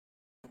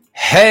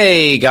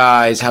Hey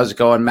guys, how's it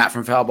going? Matt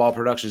from Foul Ball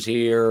Productions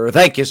here.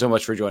 Thank you so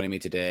much for joining me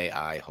today.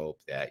 I hope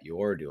that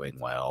you're doing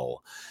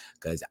well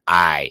because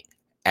I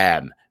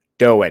am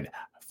doing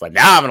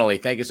phenomenally.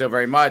 Thank you so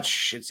very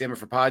much. It's the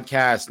MFer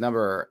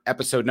podcast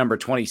episode number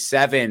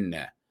 27.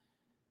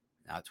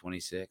 Not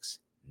 26,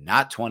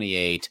 not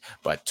 28,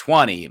 but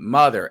 20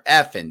 mother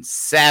effing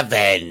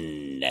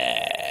 7.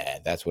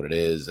 That's what it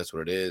is. That's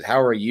what it is.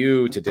 How are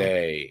you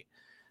today?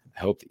 I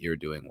hope that you're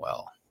doing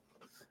well.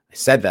 I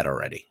said that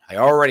already. I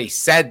already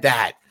said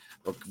that.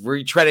 We're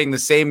retreading the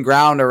same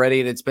ground already,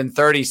 and it's been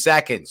 30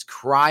 seconds.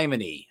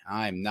 Criminy.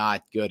 I'm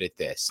not good at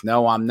this.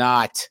 No, I'm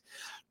not.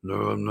 No,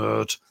 I'm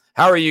not.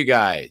 How are you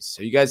guys?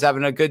 Are you guys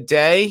having a good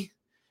day?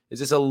 Is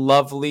this a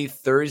lovely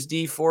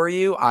Thursday for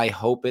you? I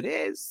hope it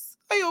is.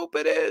 I hope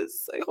it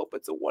is. I hope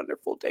it's a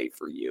wonderful day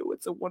for you.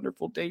 It's a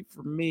wonderful day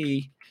for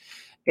me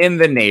in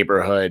the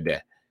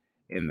neighborhood.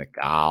 In the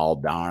gall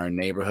darn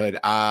neighborhood.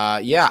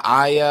 I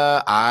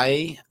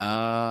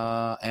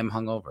am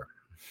hungover.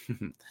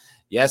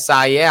 Yes,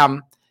 I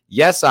am.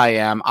 Yes, I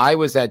am. I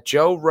was at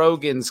Joe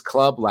Rogan's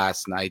club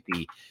last night,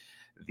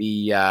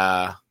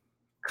 the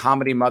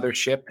comedy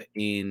mothership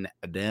in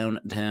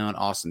downtown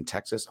Austin,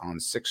 Texas, on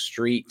 6th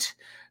Street.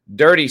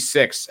 Dirty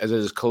Six, as it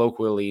is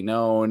colloquially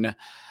known.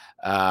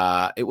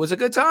 It was a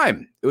good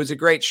time. It was a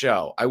great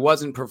show. I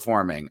wasn't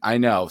performing. I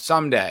know.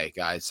 Someday,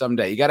 guys,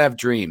 someday. You got to have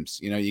dreams.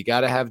 You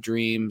got to have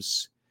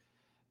dreams.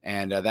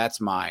 And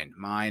that's mine.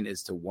 Mine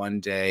is to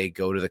one day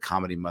go to the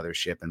comedy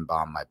mothership and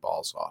bomb my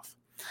balls off.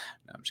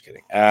 No, I'm just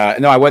kidding.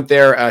 No, I went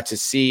there to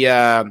see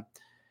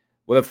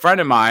with a friend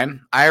of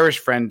mine,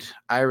 Irish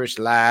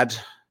lad.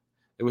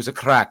 It was a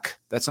crack.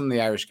 That's something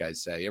the Irish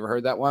guys say. You ever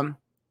heard that one?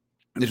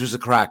 This was a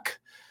crack.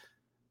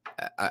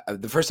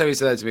 The first time he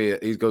said that to me,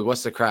 he goes,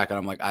 "What's the crack?" And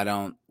I'm like, I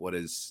don't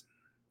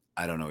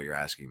know what you're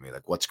asking me.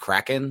 Like, what's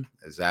cracking?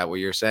 Is that what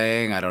you're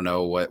saying? I don't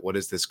know. What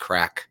is this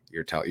crack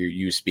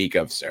you speak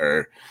of,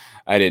 sir?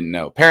 I didn't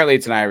know. Apparently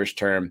it's an Irish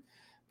term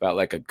about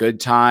like a good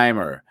time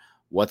or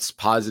what's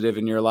positive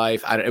in your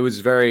life. I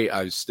was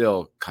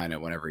still kind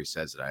of, whenever he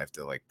says it, I have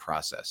to like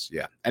process.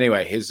 Yeah.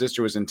 Anyway, his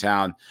sister was in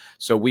town.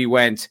 So we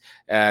went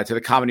to the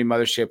comedy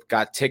mothership,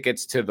 got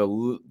tickets to the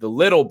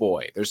Little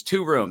Boy. There's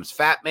 2 rooms,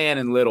 Fat Man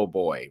and Little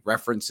Boy,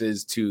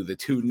 references to the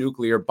 2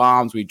 nuclear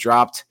bombs we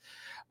dropped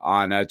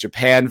on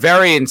Japan.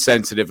 Very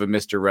insensitive of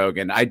Mr.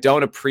 Rogan. I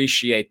don't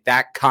appreciate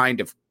that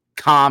kind of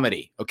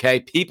comedy.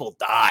 Okay. People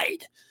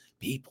died.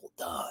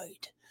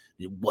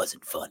 It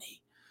wasn't funny.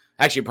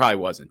 Actually, it probably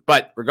wasn't.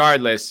 But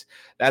regardless,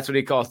 that's what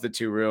he calls the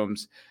 2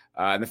 rooms.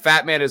 And the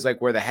Fat Man is like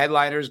where the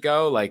headliners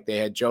go. Like they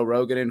had Joe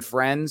Rogan and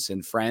Friends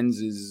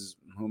is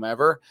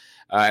whomever.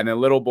 And then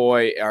Little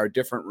Boy are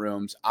different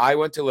rooms. I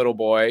went to Little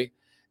Boy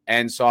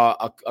and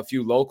saw a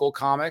few local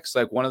comics.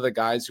 Like one of the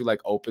guys who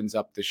like opens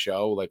up the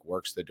show, like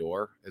works the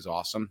door, is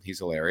awesome. He's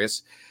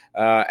hilarious.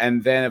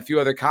 And then a few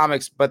other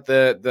comics. But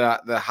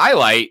the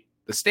highlight,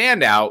 the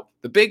standout,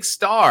 the big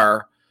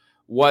star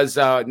was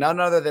none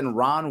other than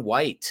Ron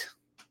White.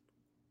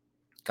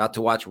 Got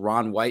to watch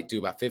Ron White do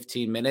about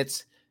 15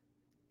 minutes.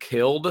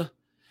 Killed.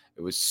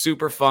 It was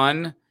super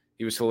fun.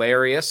 He was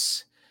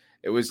hilarious.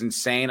 It was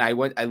insane. I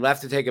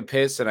left to take a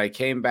piss and I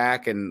came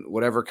back and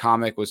whatever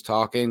comic was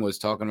talking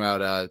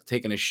about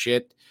taking a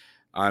shit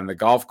on the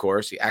golf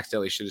course. He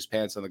accidentally shit his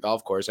pants on the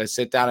golf course. I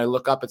sit down, I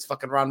look up, it's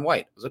fucking Ron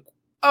White. I was like,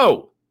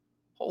 oh,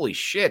 holy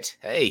shit.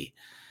 Hey,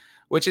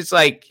 which is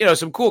like,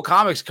 some cool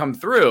comics come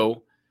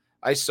through.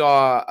 I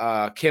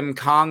saw Kim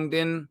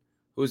Congdon,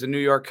 who's a New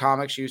York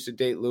comic. She used to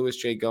date Louis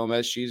J.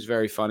 Gomez. She's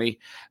very funny.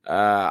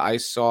 I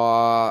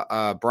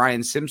saw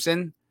Brian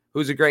Simpson,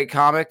 who's a great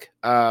comic.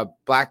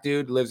 Black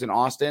dude, lives in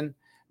Austin.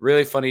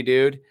 Really funny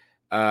dude.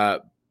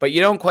 But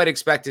you don't quite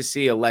expect to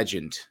see a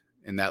legend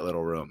in that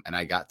little room. And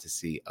I got to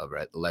see a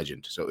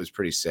legend. So it was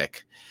pretty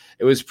sick.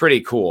 It was pretty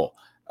cool.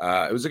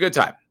 It was a good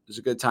time. It was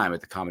a good time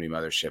at the Comedy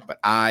Mothership. But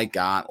I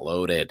got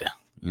loaded.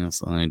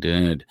 Yes, I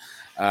did.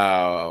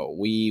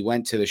 We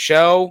went to the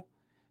show.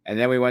 And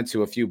then we went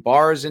to a few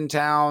bars in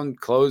town,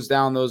 closed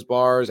down those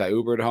bars. I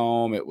Ubered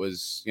home. It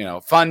was,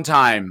 fun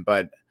time,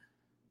 but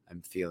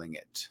I'm feeling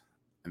it.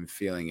 I'm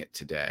feeling it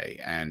today.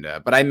 And,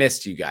 but I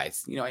missed you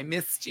guys. I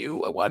missed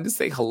you. I wanted to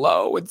say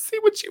hello and see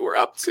what you were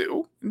up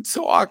to and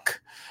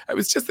talk. I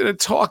was just in a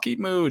talky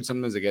mood.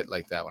 Sometimes I get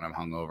like that when I'm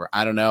hungover.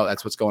 I don't know.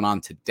 That's what's going on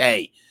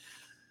today.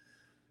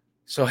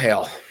 So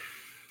hail.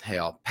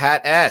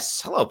 Pat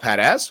S. Hello, Pat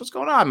S. What's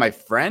going on, my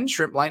friend?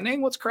 Shrimp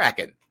Lightning. What's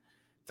cracking?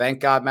 Thank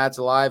God Matt's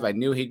alive. I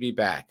knew he'd be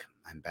back.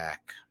 I'm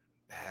back,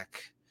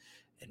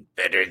 and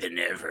better than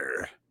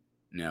ever.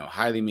 No,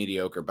 highly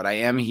mediocre, but I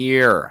am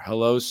here.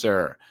 Hello,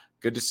 sir.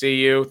 Good to see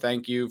you.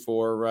 Thank you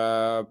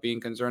for being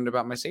concerned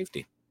about my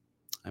safety.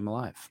 I'm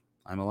alive.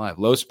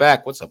 Low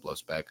Spec. What's up, Low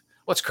Spec?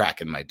 What's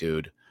cracking, my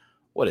dude?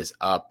 What is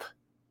up?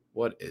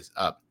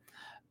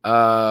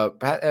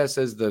 Pat S.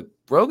 says the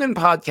Rogan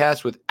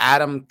podcast with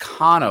Adam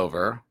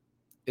Conover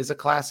is a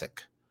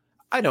classic.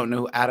 I don't know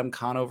who Adam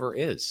Conover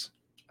is.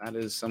 That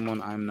is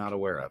someone I'm not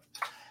aware of.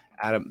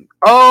 Adam.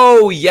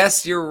 Oh,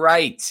 yes, you're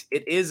right.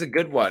 It is a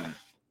good one.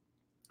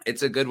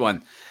 It's a good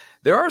one.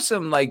 There are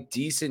some like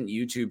decent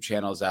YouTube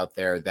channels out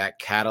there that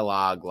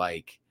catalog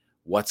like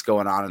what's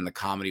going on in the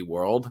comedy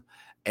world.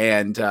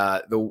 And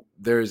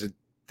there was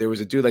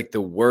a dude like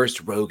the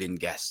worst Rogan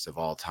guests of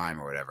all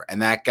time or whatever.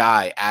 And that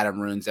guy, Adam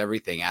Ruins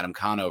Everything, Adam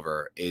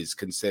Conover, is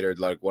considered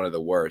like one of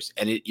the worst.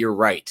 And you're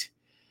right.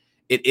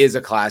 It is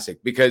a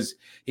classic because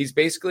he's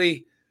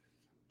basically,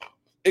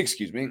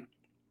 excuse me,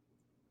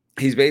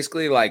 he's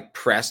basically like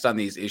pressed on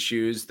these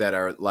issues that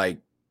are like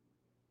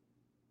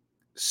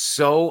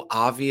so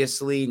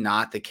obviously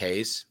not the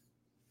case.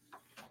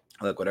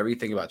 Look, whatever you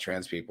think about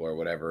trans people or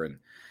whatever, and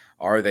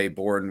are they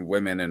born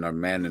women and are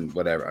men and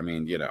whatever, I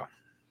mean, you know,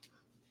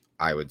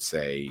 I would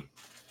say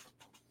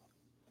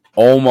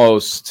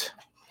almost,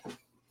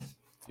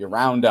 you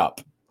round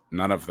up,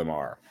 none of them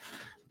are,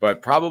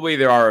 but probably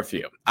there are a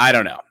few. I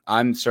don't know.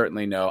 I'm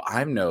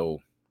no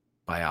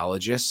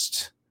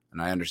biologist, and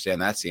I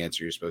understand that's the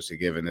answer you're supposed to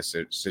give in this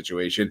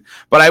situation.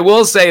 But I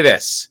will say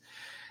this.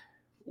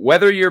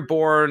 Whether you're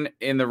born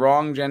in the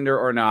wrong gender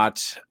or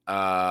not,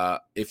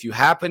 if you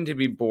happen to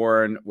be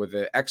born with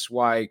an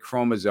XY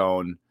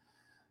chromosome,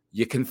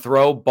 you can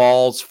throw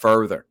balls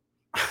further.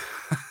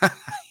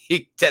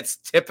 That's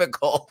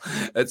typical.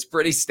 That's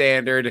pretty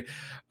standard.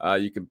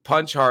 You can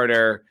punch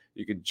harder.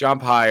 You can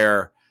jump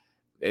higher.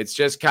 It's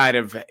just kind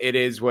of, it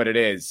is what it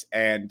is.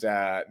 And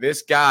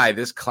this guy,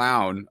 this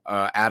clown,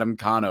 Adam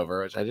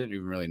Conover, which I didn't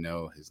even really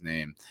know his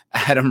name.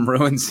 Adam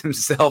ruins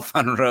himself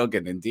on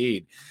Rogan.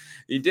 Indeed,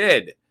 he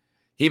did.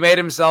 He made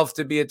himself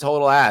to be a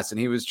total ass. And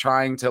he was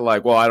trying to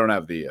like, well, I don't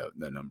have the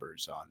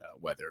numbers on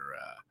whether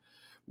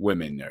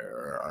women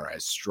are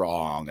as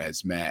strong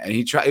as men. And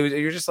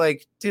you're just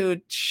like,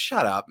 dude,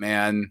 shut up,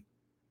 man.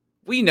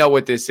 We know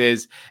what this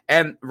is.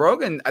 And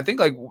Rogan, I think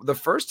like the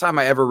first time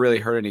I ever really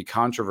heard any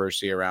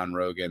controversy around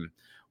Rogan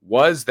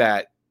was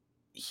that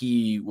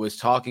he was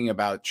talking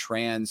about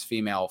trans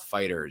female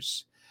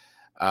fighters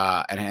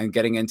and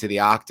getting into the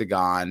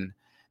octagon.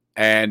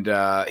 And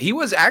he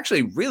was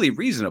actually really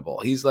reasonable.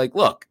 He's like,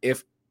 look,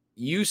 if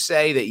you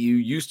say that you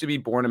used to be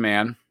born a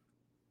man,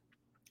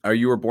 or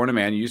you were born a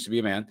man, you used to be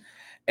a man,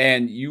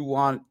 and you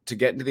want to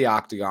get into the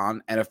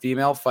octagon and a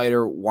female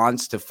fighter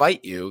wants to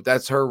fight you,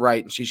 that's her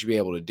right. And she should be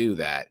able to do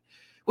that,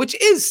 which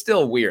is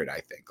still weird.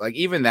 I think like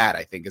even that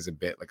I think is a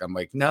bit like, I'm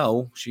like,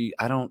 no,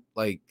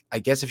 I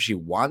guess if she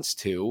wants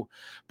to,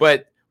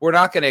 but we're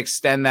not going to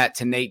extend that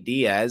to Nate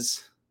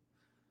Diaz.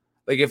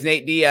 Like if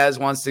Nate Diaz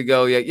wants to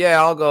go, yeah,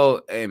 I'll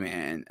go. Hey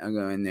man, I'll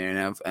go in there and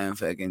I'll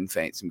fucking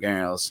fight some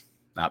girls.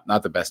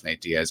 Not the best Nate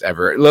Diaz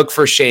ever. Look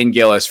for Shane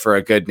Gillis for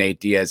a good Nate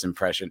Diaz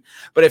impression.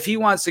 But if he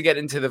wants to get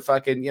into the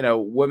fucking,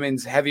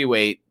 women's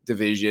heavyweight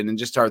division and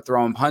just start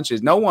throwing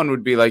punches, no one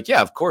would be like,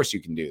 yeah, of course you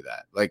can do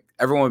that. Like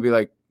everyone would be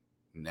like,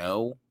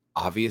 no,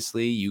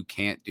 obviously you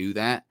can't do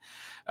that.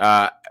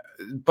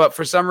 But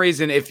for some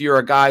reason, if you're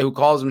a guy who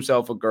calls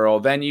himself a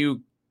girl, then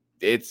you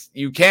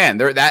can.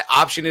 That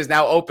option is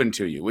now open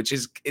to you, which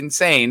is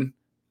insane.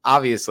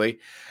 Obviously.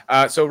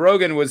 So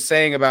Rogan was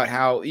saying about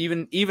how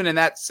even in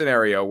that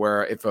scenario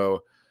where if a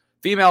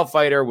female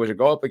fighter were to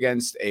go up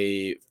against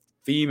a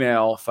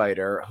female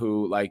fighter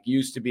who like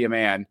used to be a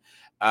man,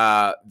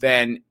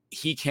 then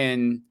he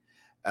can,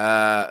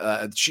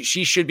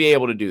 she should be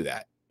able to do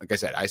that. Like I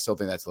said, I still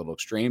think that's a little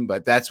extreme,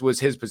 but that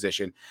was his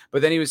position.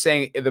 But then he was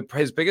saying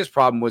his biggest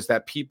problem was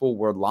that people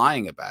were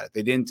lying about it.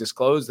 They didn't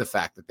disclose the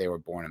fact that they were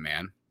born a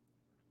man.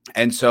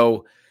 And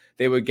so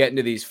they would get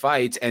into these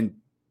fights and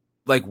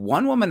like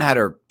one woman had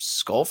her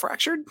skull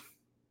fractured.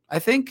 I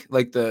think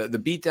like the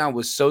beatdown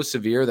was so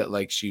severe that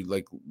like she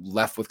like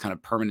left with kind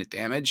of permanent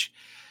damage,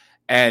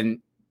 and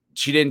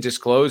she didn't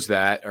disclose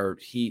that, or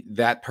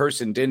that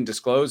person didn't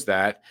disclose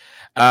that.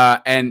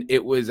 And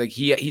it was like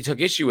he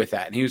took issue with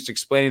that, and he was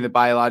explaining the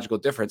biological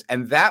difference.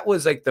 And that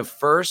was like the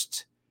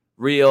first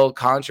real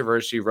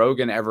controversy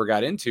Rogan ever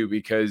got into,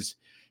 because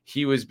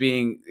he was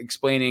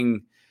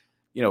explaining,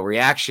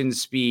 reaction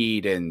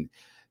speed and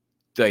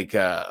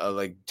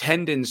like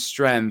tendon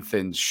strength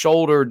and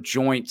shoulder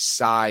joint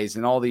size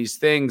and all these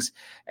things.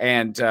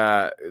 And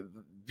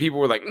people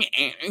were like,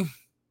 you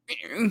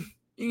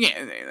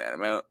can't say that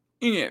about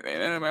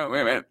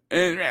women.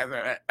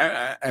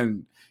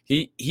 And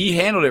he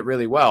handled it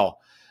really well.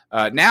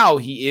 Now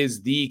he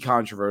is the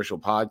controversial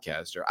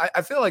podcaster.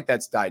 I feel like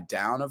that's died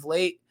down of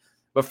late,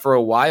 but for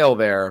a while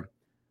there,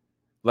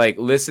 like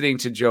listening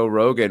to Joe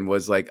Rogan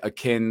was like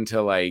akin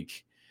to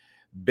like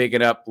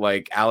bigging up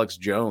like Alex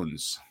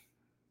Jones.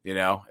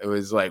 It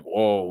was like,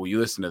 whoa, you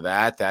listen to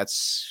that?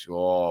 That's,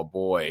 oh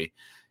boy.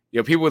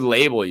 People would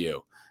label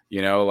you,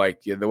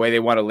 like the way they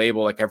want to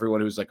label like everyone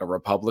who's like a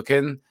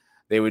Republican.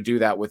 They would do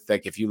that with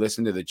like, if you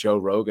listen to the Joe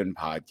Rogan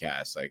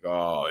podcast, like,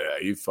 oh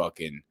yeah, you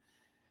fucking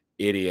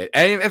idiot.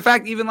 And in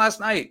fact, even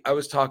last night I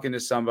was talking to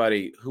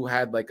somebody who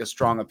had like a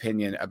strong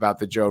opinion about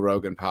the Joe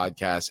Rogan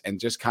podcast, and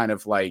just kind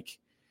of like,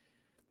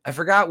 I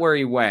forgot where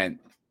he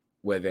went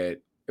with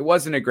it. It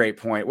wasn't a great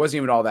point. It wasn't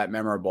even all that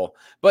memorable,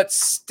 but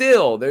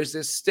still there's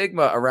this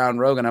stigma around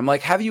Rogan. I'm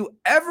like, have you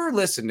ever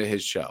listened to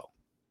his show?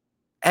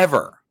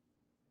 Ever?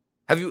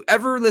 Have you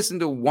ever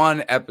listened to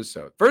one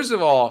episode? First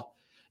of all,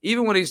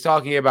 even when he's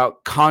talking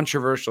about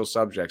controversial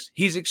subjects,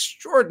 he's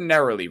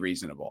extraordinarily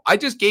reasonable. I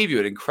just gave you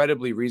an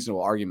incredibly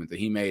reasonable argument that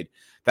he made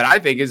that I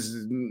think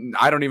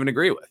I don't even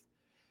agree with.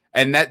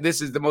 And that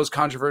this is the most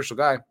controversial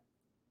guy.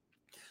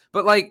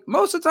 But like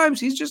most of the times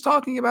he's just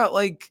talking about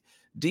like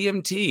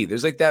DMT.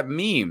 There's like that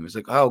meme. It's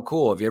like, oh,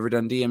 cool. Have you ever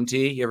done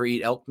DMT? You ever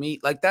eat elk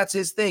meat? Like that's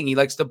his thing. He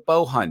likes to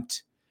bow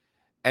hunt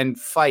and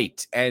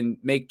fight and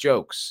make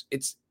jokes.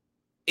 It's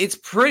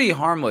pretty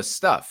harmless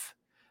stuff.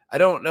 I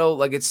don't know,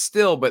 like it's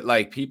still, but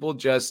like people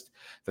just,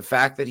 the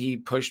fact that he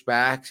pushed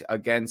back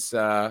against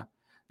the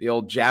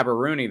old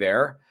jabberoonie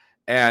there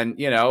and,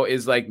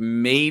 is like,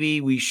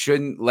 maybe we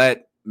shouldn't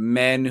let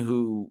men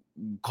who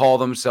call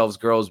themselves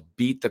girls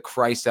beat the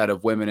Christ out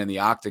of women in the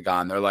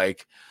octagon. They're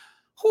like,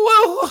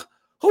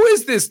 who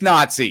is this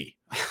Nazi?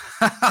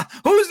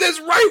 Who's this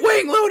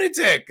right-wing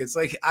lunatic? It's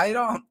like, I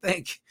don't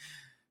think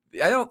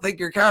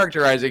you're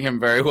characterizing him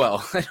very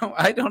well.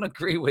 I don't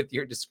agree with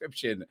your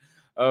description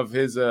of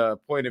his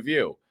point of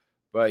view,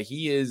 but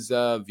he is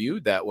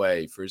viewed that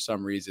way for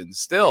some reason.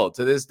 Still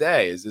to this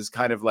day is this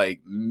kind of like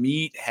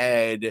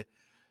meathead,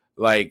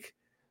 like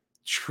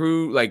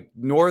true, like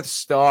North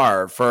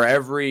Star for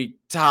every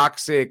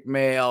toxic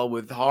male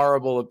with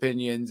horrible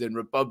opinions and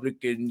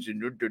Republicans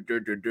and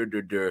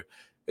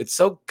it's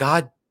so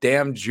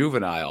goddamn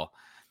juvenile.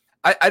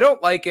 I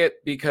don't like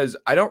it because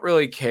I don't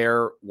really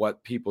care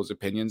what people's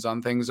opinions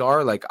on things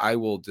are. Like I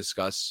will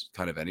discuss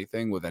kind of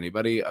anything with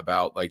anybody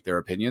about like their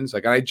opinions.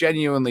 Like I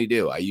genuinely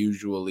do. I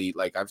usually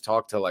like I've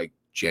talked to like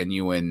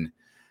genuine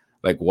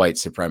like white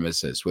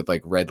supremacists with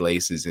like red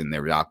laces in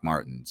their Doc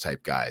Martens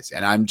type guys.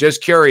 And I'm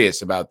just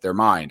curious about their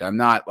mind. I'm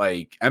not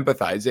like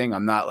empathizing.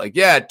 I'm not like,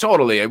 yeah,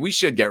 totally. We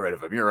should get rid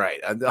of him. You're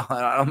right.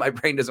 My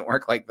brain doesn't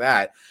work like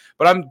that.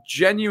 But I'm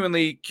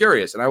genuinely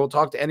curious, and I will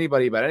talk to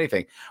anybody about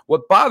anything.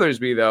 What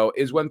bothers me, though,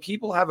 is when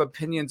people have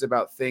opinions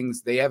about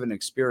things they haven't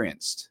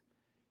experienced.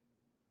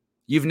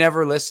 You've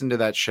never listened to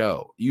that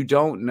show. You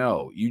don't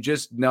know. You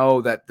just know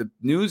that the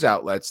news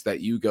outlets that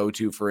you go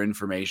to for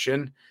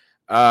information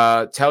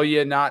tell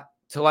you not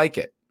to like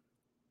it.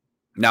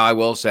 Now, I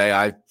will say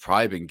I've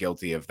probably been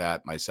guilty of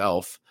that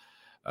myself.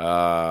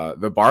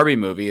 The Barbie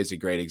movie is a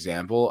great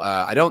example.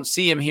 I don't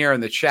see him here in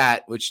the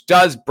chat, which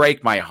does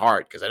break my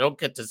heart because I don't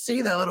get to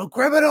see that little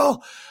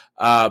criminal.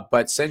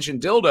 But Senshin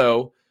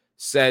Dildo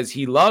says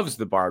he loves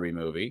the Barbie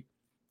movie.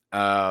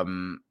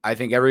 I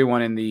think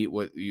everyone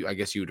in I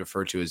guess you would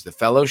refer to as the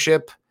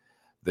fellowship,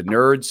 the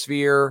nerd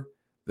sphere,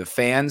 the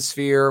fan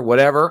sphere,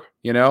 whatever,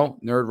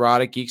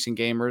 nerdrotic geeks and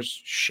gamers,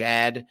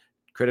 Shad,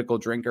 critical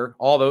drinker,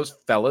 all those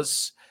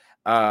fellas.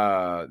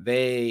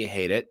 They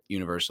hate it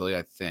universally.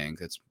 I think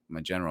that's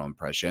my general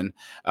impression.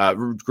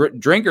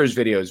 Drinker's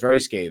video is very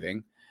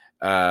scathing.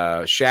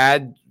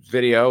 Shad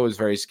video is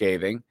very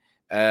scathing.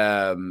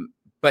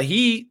 But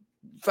he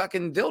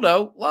fucking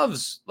Dildo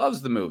loves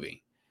the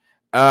movie.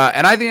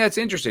 And I think that's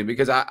interesting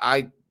because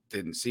I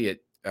didn't see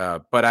it.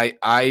 But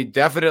I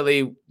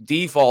definitely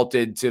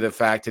defaulted to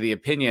the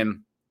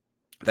opinion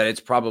that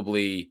it's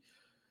probably,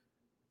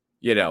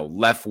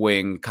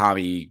 left-wing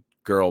commie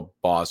girl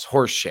boss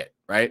horse shit,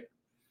 right?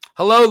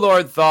 Hello,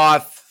 Lord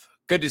Thoth.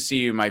 Good to see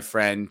you, my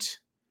friend.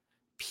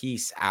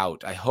 Peace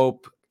out. I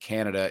hope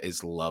Canada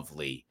is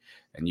lovely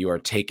and you are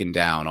taking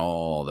down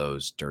all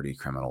those dirty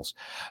criminals.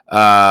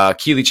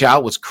 Keely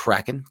Chow was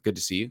cracking. Good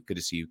to see you. Good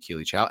to see you,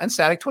 Keely Chow. And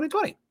Static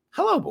 2020.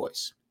 Hello,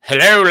 boys.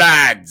 Hello,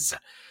 lads.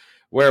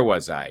 Where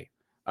was I?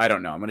 I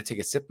don't know. I'm going to take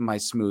a sip of my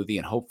smoothie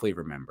and hopefully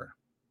remember.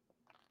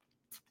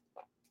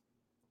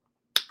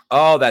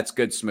 Oh, that's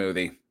good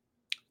smoothie.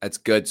 That's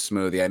good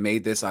smoothie. I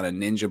made this on a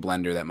Ninja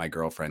blender that my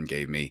girlfriend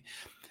gave me.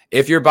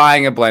 If you're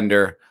buying a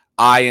blender,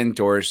 I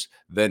endorse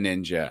the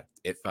Ninja.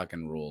 It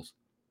fucking rules.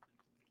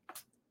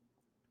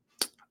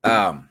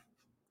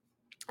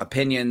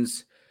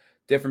 Opinions,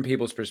 different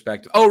people's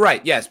perspective. Oh,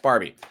 right. Yes,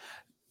 Barbie.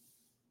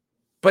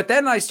 But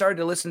then I started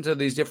to listen to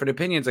these different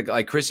opinions,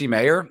 like Chrissy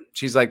Mayer.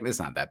 She's like, it's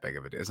not that big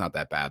of a deal. It's not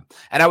that bad.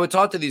 And I would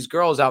talk to these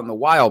girls out in the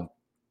wild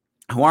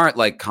who aren't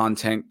like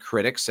content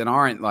critics and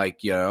aren't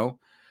like,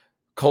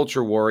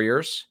 culture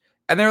warriors.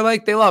 And they're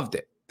like, they loved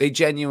it. They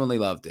genuinely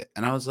loved it.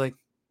 And I was like,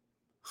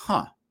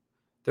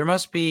 there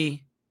must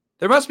be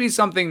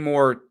something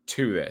more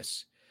to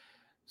this.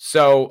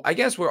 So I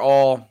guess we're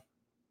all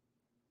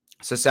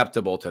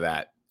susceptible to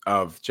that,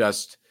 of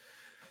just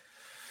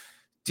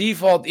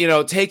default,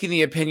 taking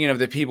the opinion of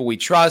the people we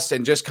trust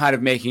and just kind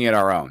of making it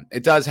our own.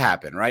 It does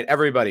happen, right?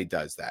 Everybody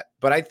does that.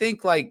 But I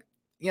think like,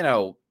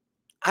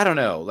 I don't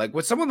know, like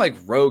with someone like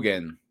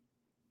Rogan,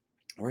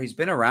 where he's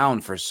been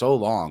around for so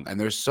long and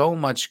there's so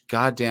much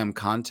goddamn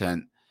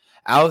content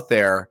out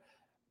there,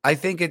 I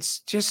think it's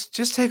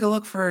just take a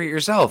look for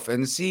yourself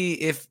and see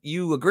if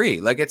you agree.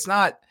 Like he's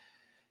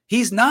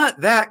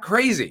not that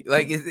crazy.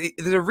 Like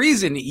there's a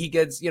reason he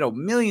gets,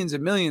 millions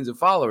and millions of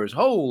followers.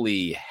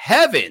 Holy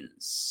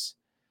heavens.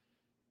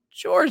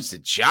 George the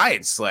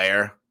Giant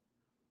Slayer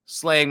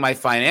slaying my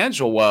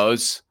financial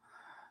woes.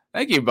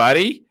 Thank you,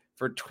 buddy,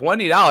 for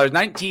 $20,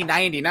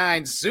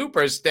 $19.99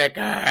 super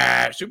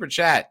sticker, super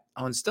chat.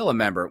 Oh, and still a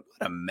member.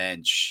 What a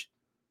mensch.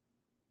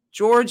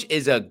 George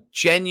is a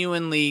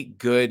genuinely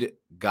good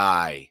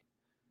guy.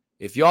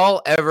 If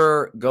y'all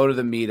ever go to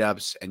the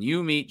meetups and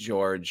you meet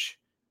George,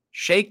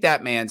 shake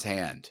that man's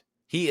hand.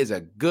 He is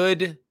a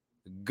good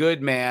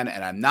man.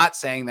 And I'm not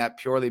saying that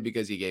purely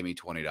because he gave me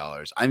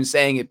 $20. I'm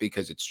saying it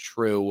because it's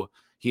true.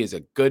 He is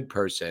a good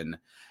person.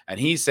 And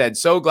he said,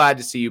 so glad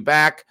to see you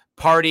back.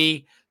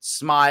 Party,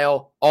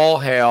 smile, all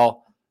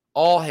hail.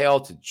 All hail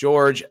to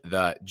George,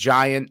 the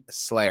Giant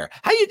Slayer.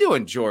 How you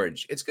doing,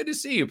 George? It's good to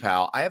see you,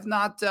 pal. I have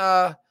not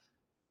been,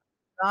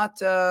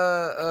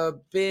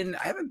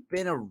 I haven't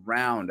been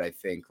around, I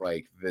think,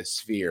 like the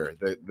sphere,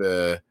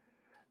 the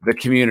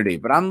community,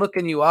 but I'm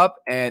looking you up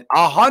and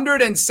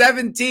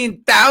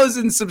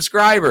 117,000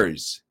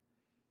 subscribers.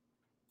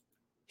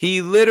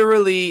 He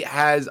literally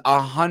has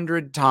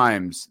 100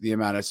 times the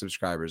amount of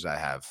subscribers I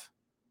have.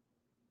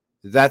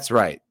 That's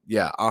right.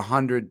 Yeah.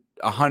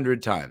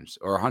 100 times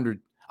or 100,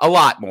 a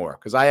lot more.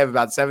 Cause I have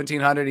about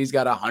 1,700. He's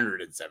got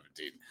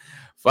 117.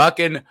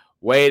 Fucking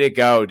way to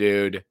go,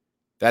 dude.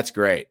 That's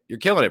great. You're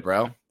killing it,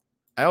 bro.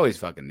 I always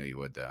fucking knew you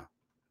would, though.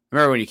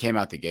 Remember when you came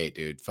out the gate,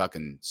 dude,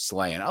 fucking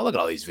slaying. Oh, look at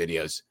all these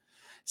videos.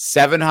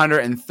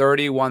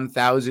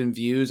 731,000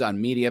 views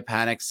on Media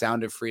Panic.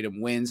 Sound of Freedom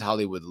wins.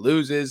 Hollywood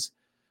loses.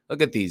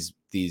 Look at these.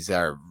 These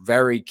are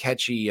very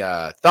catchy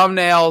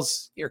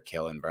thumbnails. You're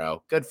killing,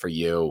 bro. Good for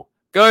you.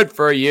 Good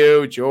for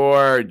you,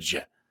 George.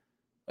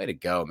 Way to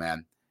go,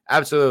 man.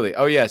 Absolutely.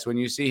 Oh, yes. When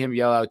you see him,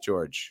 yell out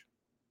George.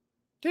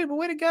 Dude, but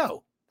way to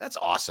go. That's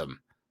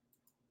awesome.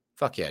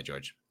 Fuck yeah,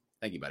 George.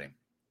 Thank you, buddy.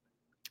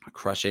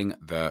 Crushing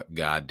the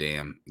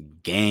goddamn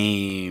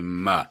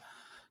game.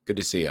 Good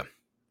to see you.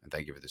 And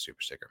thank you for the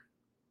super sticker.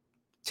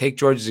 Take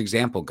George's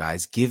example,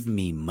 guys. Give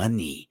me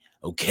money,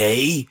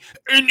 okay?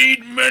 I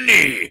need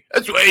money.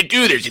 That's why I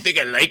do this. You think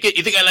I like it?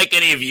 You think I like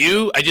any of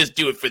you? I just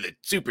do it for the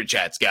super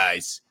chats,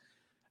 guys.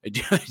 I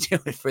do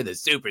it for the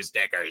super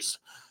stickers.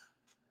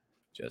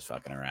 Just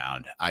fucking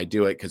around. I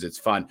do it because it's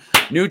fun.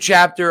 New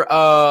chapter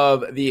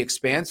of The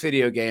Expanse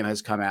video game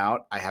has come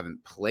out. I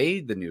haven't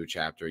played the new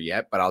chapter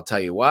yet, but I'll tell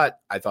you what.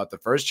 I thought the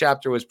first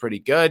chapter was pretty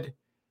good.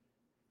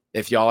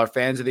 If y'all are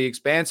fans of The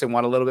Expanse and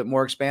want a little bit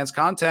more Expanse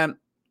content,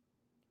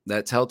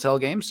 that Telltale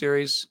game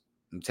series,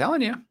 I'm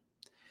telling you.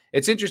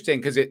 It's interesting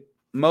because it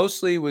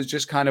mostly was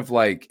just kind of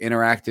like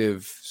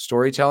interactive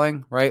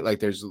storytelling, right?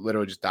 Like there's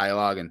literally just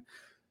dialogue and,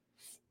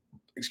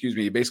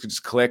 you basically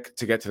just click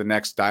to get to the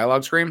next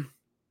dialogue screen.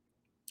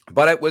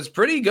 But it was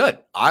pretty good.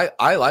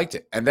 I liked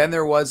it. And then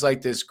there was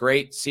like this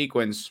great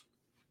sequence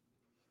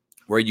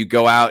where you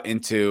go out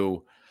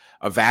into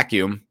a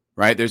vacuum,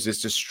 right? There's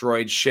this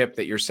destroyed ship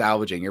that you're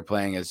salvaging. You're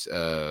playing as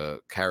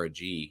Kara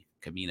G,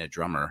 Kamina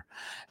Drummer,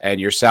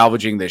 and you're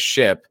salvaging this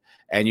ship.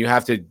 And you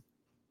have to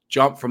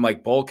jump from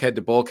like bulkhead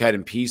to bulkhead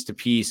and piece to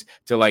piece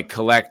to like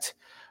collect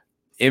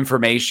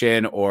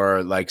information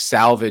or like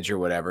salvage or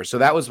whatever. So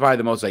that was probably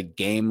the most like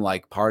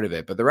game-like part of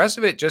it. But the rest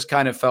of it just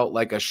kind of felt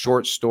like a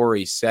short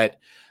story set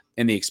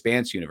in the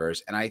Expanse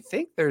universe. And I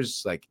think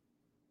there's like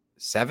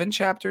 7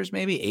 chapters,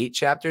 maybe 8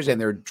 chapters, and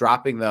they're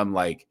dropping them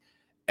like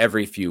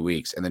every few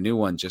weeks. And the new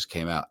one just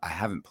came out. I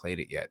haven't played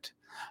it yet,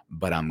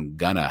 but I'm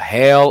gonna.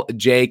 Hail,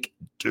 Jake.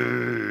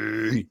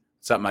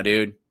 What's up, my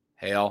dude?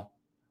 Hail.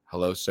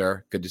 Hello,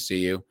 sir. Good to see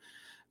you.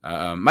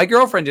 My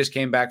girlfriend just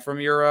came back from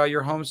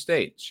your home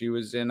state. She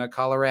was in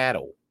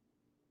Colorado,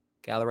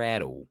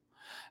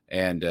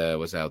 and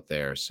was out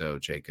there. So,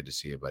 Jake, good to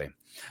see you, buddy.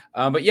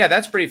 But yeah,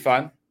 that's pretty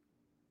fun.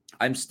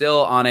 I'm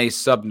still on a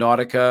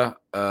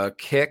Subnautica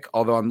kick,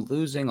 although I'm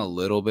losing a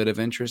little bit of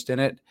interest in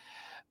it.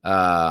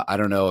 I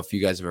don't know if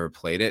you guys have ever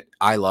played it.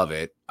 I love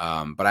it,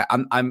 but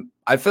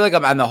I feel like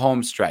I'm on the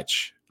home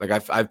stretch.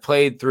 Like I've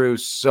played through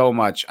so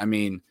much. I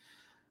mean,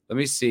 let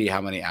me see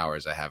how many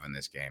hours I have in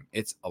this game.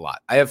 It's a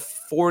lot. I have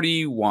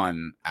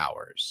 41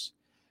 hours,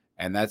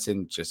 and that's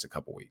in just a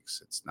couple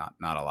weeks. It's not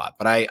a lot,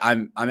 but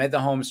I'm at the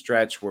home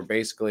stretch where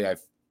basically I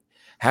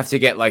have to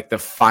get like the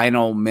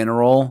final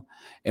mineral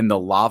in the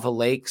lava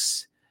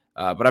lakes,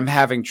 but I'm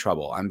having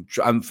trouble.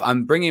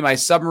 I'm bringing my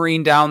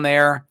submarine down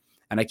there,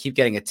 and I keep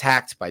getting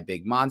attacked by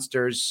big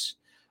monsters.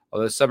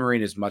 Although the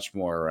submarine is much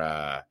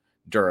more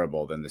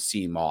durable than the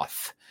sea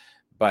moth.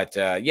 But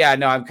yeah,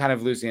 no, I'm kind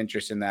of losing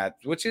interest in that,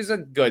 which is a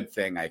good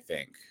thing, I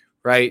think,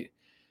 right?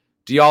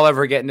 Do y'all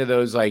ever get into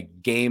those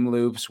like game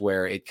loops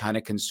where it kind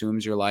of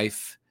consumes your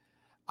life?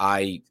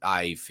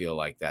 I feel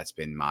like that's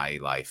been my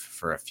life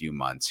for a few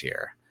months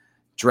here.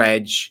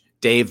 Dredge,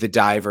 Dave the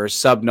Diver,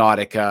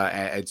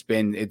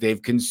 Subnautica,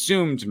 they've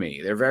consumed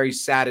me. They're very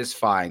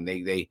satisfying.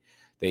 They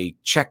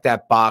check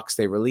that box,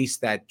 they release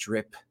that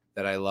drip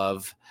that I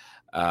love.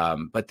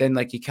 But then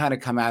like you kind of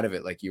come out of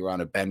it like you were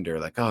on a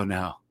bender, like, oh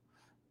no,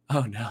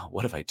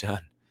 what have I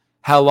done?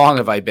 How long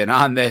have I been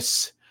on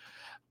this?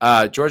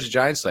 George the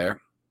Giant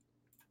Slayer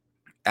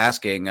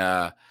asking,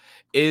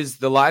 is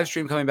the live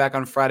stream coming back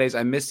on Fridays?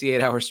 I miss the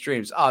 8-hour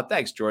streams. Oh,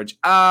 thanks, George.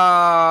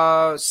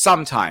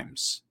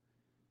 Sometimes.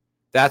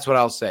 That's what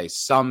I'll say.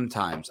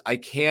 Sometimes. I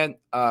can't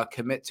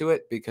commit to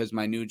it because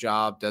my new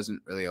job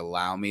doesn't really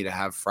allow me to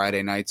have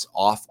Friday nights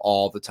off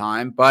all the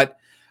time, but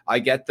I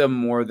get them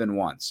more than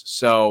once.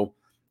 So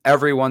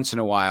every once in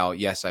a while,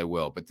 yes, I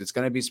will, but it's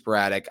going to be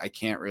sporadic. I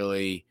can't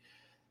really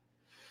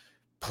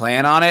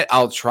plan on it.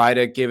 I'll try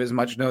to give as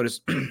much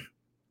notice.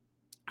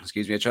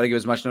 Excuse me. I try to give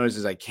as much notice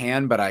as I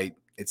can, but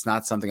it's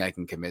not something I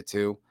can commit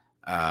to.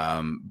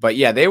 But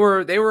yeah, they were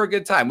a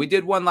good time. We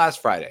did one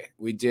last Friday.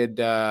 We did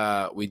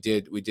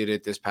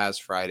it this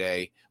past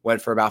Friday.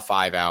 Went for about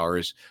 5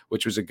 hours,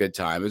 which was a good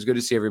time. It was good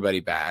to see everybody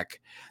back.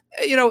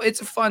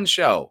 It's a fun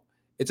show.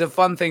 It's a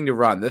fun thing to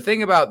run. The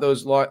thing about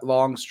those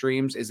long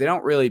streams is they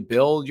don't really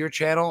build your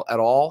channel at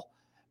all.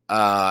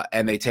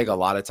 And they take a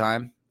lot of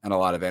time and a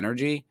lot of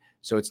energy.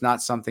 So it's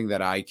not something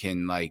that I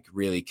can like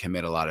really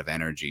commit a lot of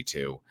energy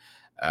to,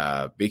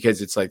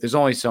 because it's like, there's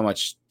only so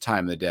much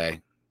time in the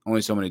day,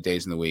 only so many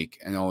days in the week,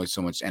 and only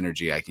so much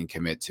energy I can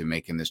commit to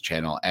making this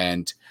channel.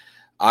 And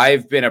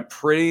I've been a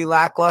pretty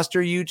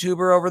lackluster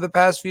YouTuber over the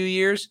past few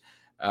years.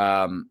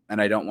 And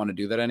I don't want to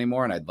do that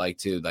anymore. And I'd like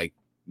to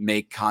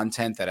make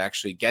content that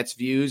actually gets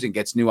views and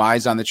gets new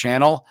eyes on the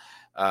channel.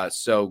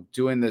 So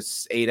doing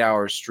this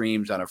 8-hour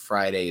streams on a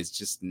Friday is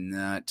just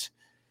not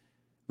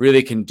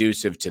really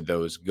conducive to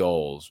those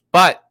goals.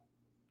 But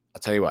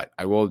I'll tell you what,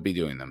 I will be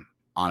doing them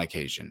on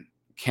occasion.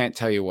 Can't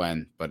tell you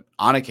when, but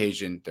on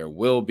occasion, there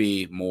will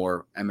be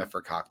more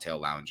MFer cocktail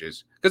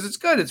lounges because it's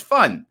good. It's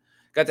fun.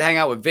 Got to hang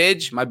out with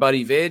Vidge, my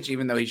buddy Vidge,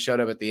 even though he showed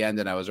up at the end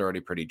and I was already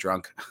pretty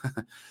drunk.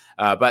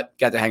 But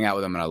got to hang out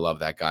with him, and I love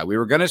that guy. We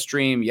were going to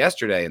stream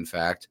yesterday, in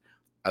fact.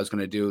 I was going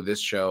to do this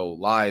show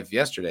live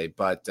yesterday,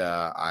 but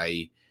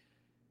I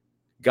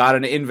got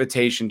an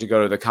invitation to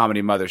go to the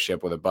Comedy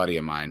Mothership with a buddy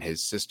of mine.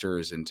 His sister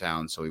is in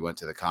town, so we went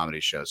to the comedy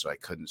show, so I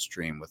couldn't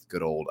stream with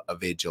good old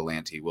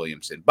Vigilante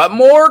Williamson. But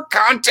more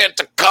content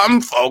to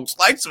come, folks.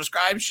 Like,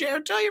 subscribe, share,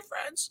 tell your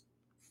friends.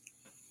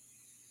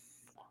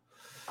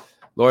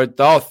 Lord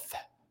Thoth,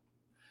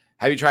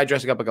 have you tried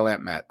dressing up like a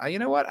lamp, Matt? You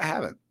know what? I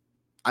haven't.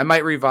 I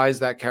might revise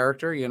that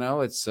character.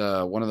 It's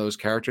one of those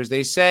characters.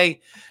 They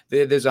say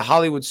there's a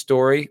Hollywood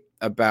story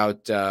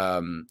about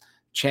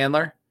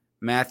Chandler,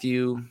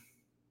 Matthew.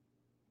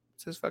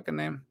 What's his fucking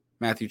name?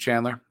 Matthew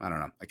Chandler? I don't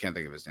know. I can't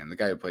think of his name. The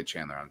guy who played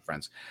Chandler on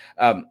Friends.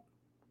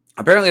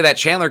 Apparently that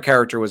Chandler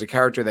character was a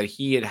character that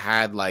he had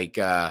kind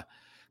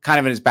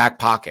of in his back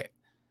pocket.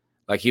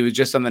 Like he was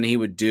just something he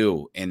would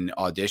do in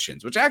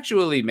auditions, which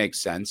actually makes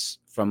sense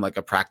from like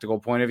a practical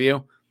point of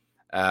view.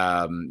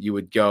 You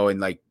would go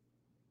and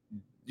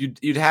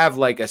you'd have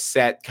like a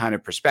set kind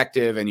of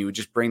perspective, and you would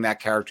just bring that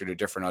character to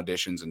different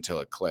auditions until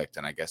it clicked.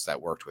 And I guess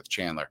that worked with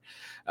Chandler.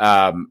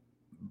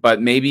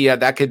 But maybe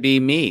that could be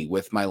me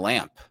with my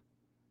lamp.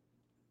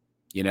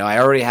 I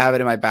already have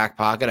it in my back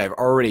pocket. I've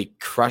already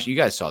crushed. You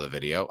guys saw the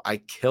video. I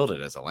killed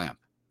it as a lamp.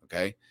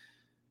 Okay.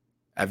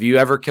 Have you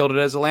ever killed it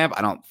as a lamp?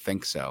 I don't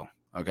think so.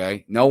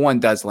 Okay. No one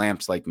does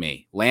lamps like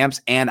me.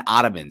 Lamps and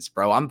ottomans,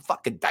 bro. I'm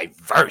fucking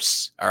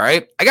diverse. All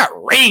right. I got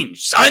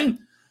range,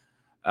 son.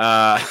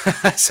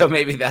 So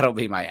maybe that'll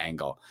be my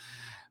angle.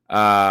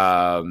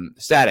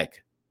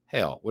 Static.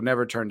 Hell, would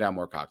never turn down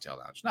more cocktail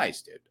lounge.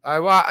 Nice, dude.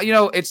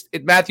 It's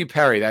Matthew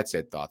Perry. That's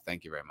it, Thoth.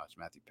 Thank you very much,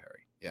 Matthew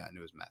Perry. Yeah, I knew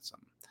it was Matt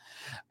something.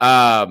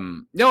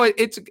 No,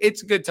 it's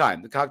a good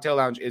time. The cocktail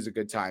lounge is a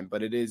good time,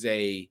 but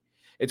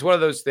it's one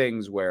of those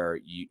things where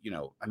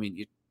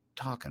you're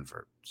talking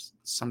for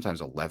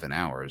sometimes 11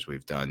 hours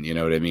we've done. You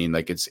know what I mean?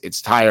 Like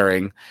it's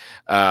tiring.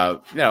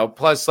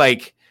 Plus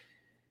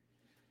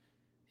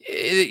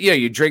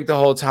you drink the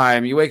whole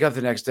time. You wake up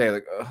the next day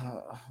like,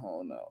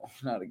 oh no,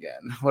 not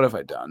again. What have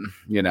I done?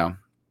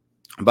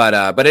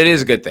 But it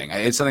is a good thing.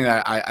 It's something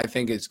that I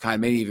think is kind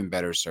of maybe even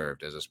better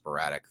served as a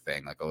sporadic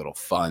thing, like a little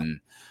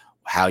fun.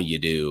 How you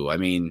do? I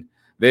mean,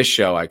 this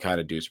show I kind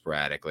of do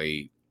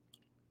sporadically.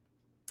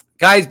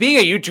 Guys, being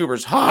a YouTuber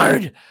is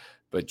hard,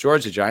 but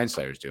George the Giant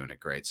Slayer is doing it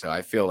great. So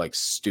I feel like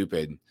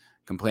stupid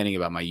complaining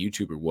about my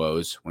YouTuber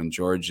woes when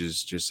George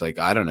is just like,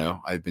 I don't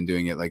know. I've been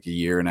doing it like a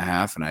year and a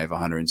half and I have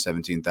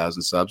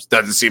 117,000 subs.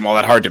 Doesn't seem all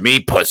that hard to me,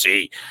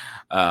 pussy.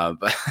 But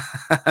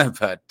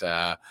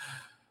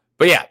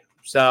yeah,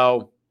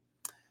 so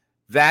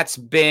that's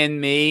been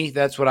me.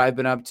 That's what I've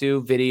been up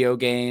to. Video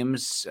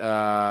games,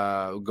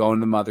 going to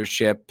the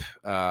mothership,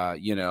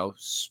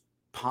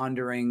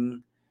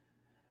 pondering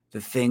the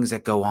things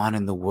that go on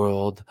in the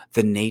world,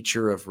 the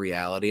nature of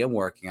reality. I'm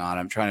working on it.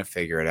 I'm trying to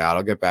figure it out.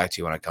 I'll get back to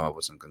you when I come up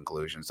with some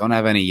conclusions. Don't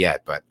have any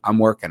yet, but I'm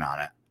working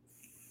on it.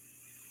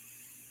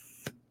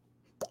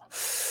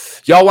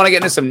 Y'all want to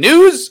get into some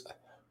news?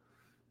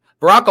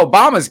 Barack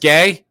Obama's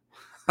gay.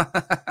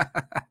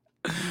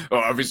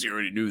 Obviously you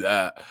already knew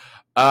that.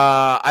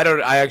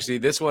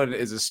 This one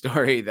is a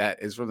story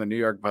that is from the New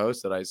York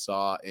Post that I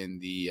saw in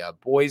the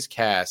Boys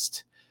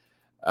Cast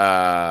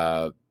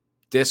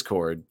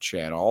Discord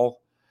channel,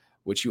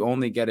 which you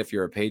only get if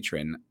you're a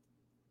patron,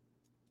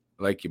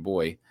 like your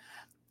boy.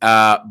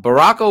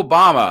 Barack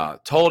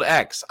Obama told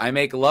X, I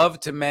make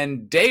love to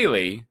men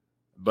daily,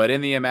 but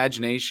in the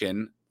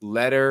imagination,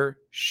 letter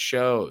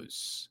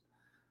shows.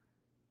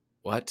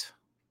 What?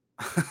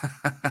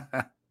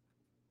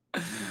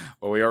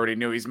 Well, we already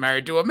knew he's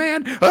married to a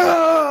man.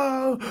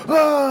 Oh,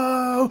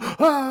 oh,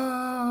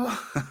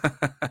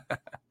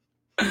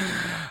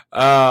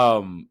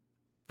 oh.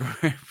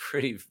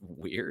 Pretty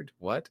weird.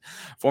 What?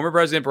 Former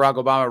President Barack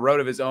Obama wrote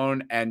of his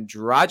own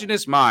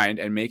androgynous mind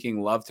and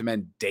making love to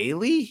men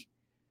daily.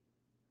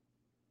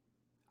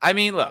 I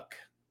mean, look,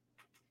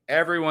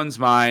 everyone's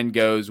mind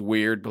goes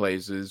weird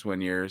places when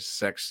you're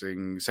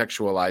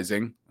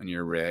sexualizing, when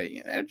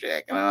you're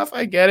jacking off.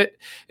 I get it.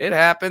 It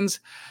happens.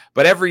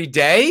 But every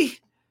day,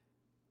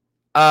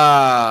 B,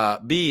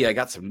 I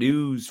got some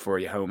news for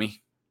you, homie.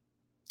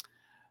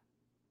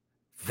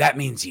 That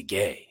means you're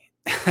gay.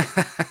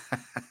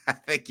 I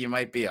think you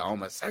might be a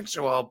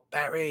homosexual,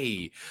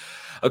 Barry.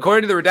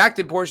 According to the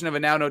redacted portion of a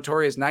now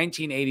notorious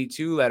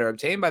 1982 letter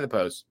obtained by the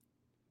Post,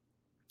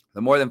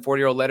 the more than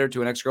 40-year-old letter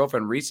to an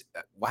ex-girlfriend.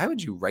 Why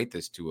would you write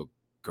this to a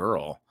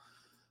girl?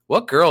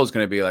 What girl is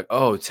going to be like,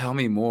 oh, tell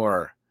me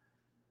more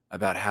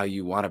about how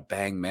you want to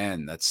bang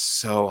men? That's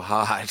so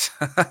hot.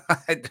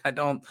 I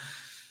don't.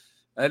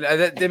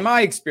 In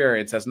my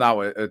experience, that's not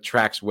what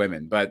attracts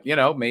women. But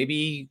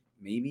maybe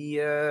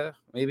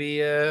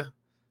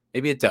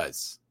it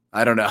does.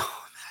 I don't know.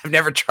 I've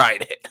never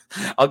tried it.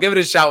 I'll give it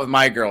a shot with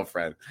my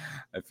girlfriend.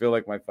 I feel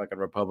like my fucking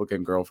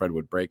Republican girlfriend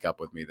would break up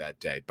with me that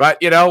day.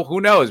 But,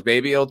 who knows?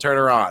 Maybe it'll turn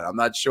her on. I'm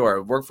not sure.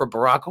 It worked for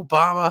Barack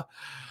Obama.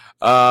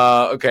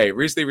 Okay,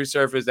 recently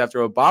resurfaced after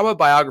Obama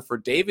biographer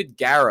David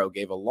Garrow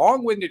gave a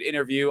long-winded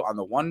interview on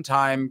the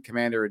one-time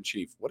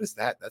commander-in-chief. What is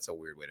that? That's a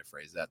weird way to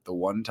phrase that. The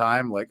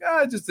one-time? Like,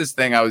 just this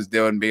thing I was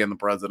doing being the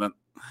president.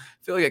 I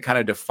feel like it kind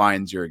of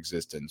defines your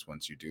existence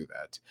once you do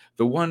that.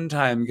 The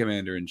one-time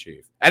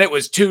commander-in-chief. And it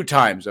was 2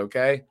 times,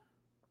 okay?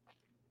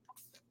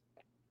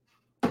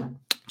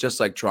 Just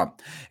like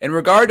Trump. In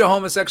regard to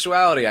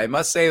homosexuality, I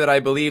must say that I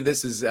believe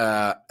this is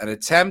an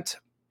attempt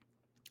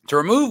to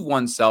remove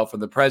oneself from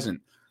the present.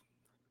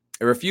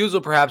 A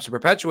refusal, perhaps, to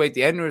perpetuate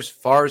the endless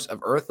farce of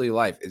earthly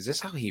life. Is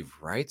this how he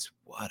writes?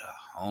 What a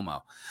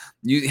homo.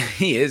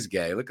 He is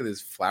gay. Look at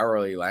this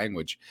flowery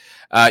language.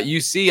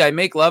 You see, I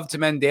make love to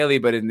men daily,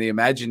 but in the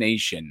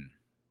imagination.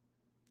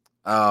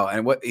 Oh,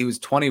 and what? He was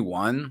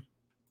 21?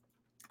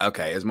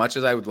 Okay, as much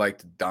as I would like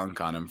to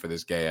dunk on him for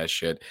this gay-ass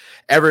shit,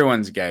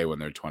 everyone's gay when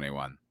they're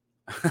 21.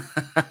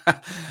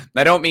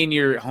 I don't mean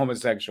you're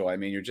homosexual. I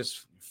mean you're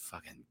just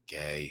fucking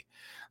gay.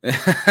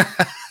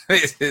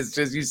 It's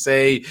just you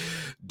say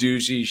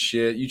douchey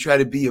shit. You try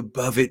to be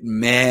above it,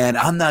 man.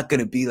 I'm not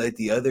going to be like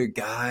the other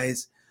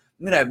guys.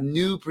 I'm going to have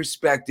new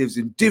perspectives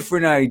and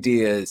different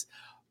ideas.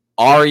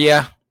 Are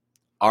you?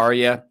 Are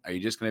you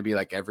just going to be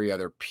like every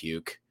other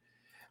puke?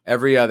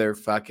 Every other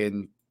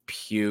fucking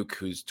puke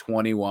who's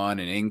 21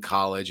 and in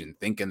college and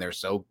thinking they're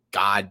so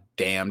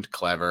goddamned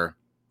clever.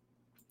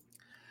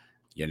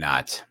 You're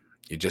not.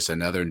 You're just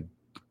another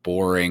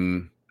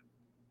boring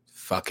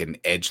fucking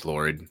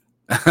edgelord.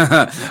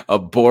 A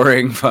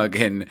boring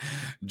fucking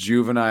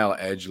juvenile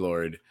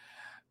edgelord.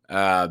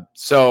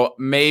 So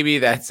maybe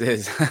that's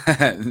his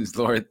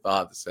Lord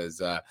thought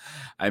says,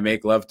 I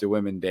make love to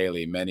women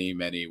daily, many,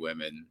 many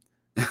women.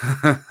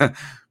 I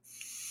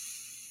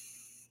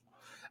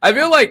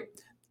feel like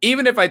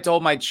even if I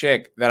told my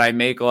chick that I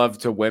make love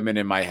to women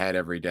in my head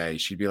every day,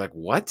 she'd be like,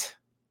 what?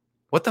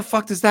 What the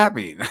fuck does that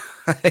mean?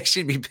 I think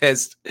she'd be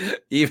pissed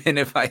even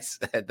if I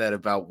said that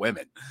about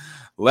women,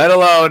 let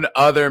alone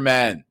other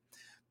men.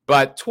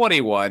 But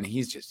 21,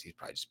 he's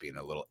probably just being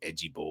a little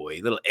edgy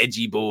boy,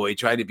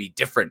 trying to be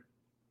different.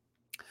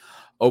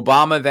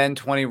 Obama, then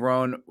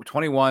 21,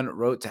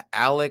 wrote to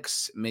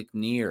Alex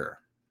McNear.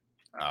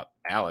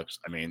 Alex,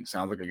 I mean,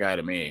 sounds like a guy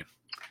to me.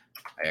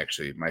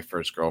 My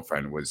first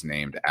girlfriend was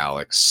named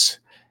Alex,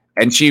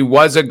 and she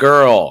was a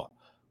girl.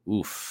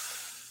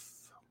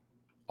 Oof.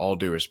 All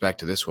due respect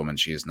to this woman,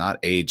 she is not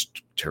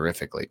aged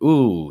terrifically.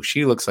 Ooh,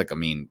 she looks like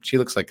she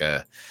looks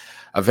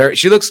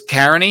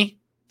Karen-y.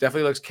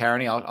 Definitely looks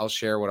Karen-y. I'll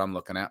share what I'm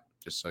looking at,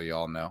 just so you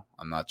all know.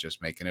 I'm not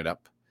just making it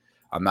up.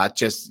 I'm not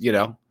just,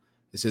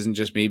 this isn't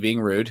just me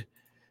being rude.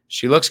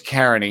 She looks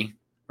Karen-y,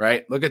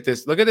 right? Look at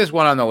this. Look at this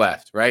one on the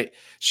left, right?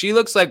 She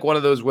looks like one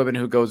of those women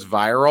who goes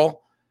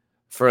viral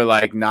for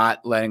like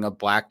not letting a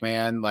black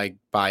man like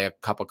buy a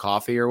cup of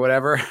coffee or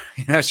whatever.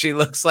 She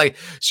looks like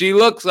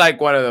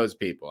one of those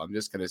people. I'm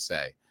just going to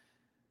say,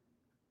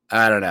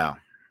 I don't know.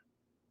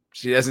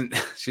 She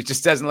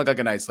just doesn't look like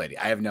a nice lady.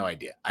 I have no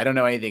idea. I don't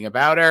know anything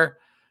about her.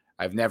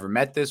 I've never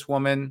met this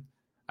woman.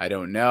 I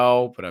don't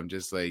know, but I'm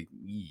just like,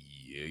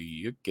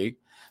 yeah, okay.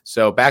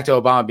 So back to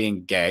Obama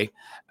being gay.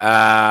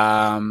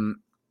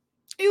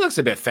 He looks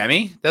a bit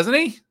femmy, doesn't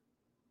he?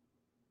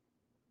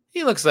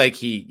 He looks like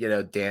he,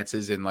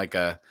 dances in like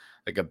a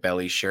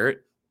belly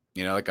shirt,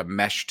 like a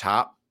mesh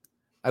top.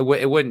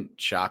 It wouldn't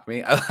shock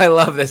me. I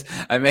love this.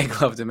 I make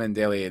love to men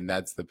daily, and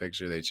that's the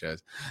picture they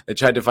chose. They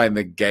tried to find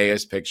the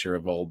gayest picture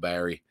of old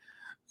Barry.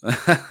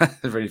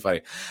 It's pretty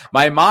funny.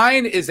 My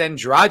mind is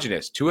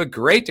androgynous to a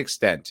great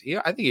extent.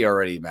 I think he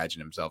already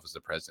imagined himself as the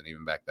president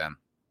even back then.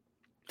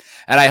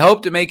 And I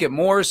hope to make it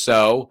more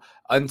so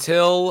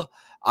until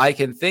I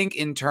can think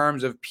in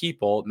terms of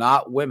people,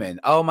 not women.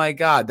 Oh my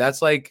God,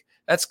 that's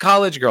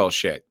college girl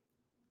shit.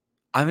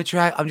 I'm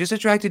just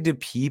attracted to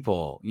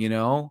people,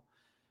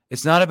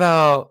 It's not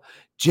about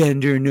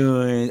gender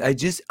norm. I'm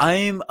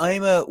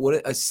a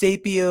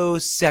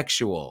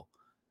sapiosexual.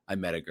 I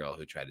met a girl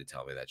who tried to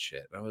tell me that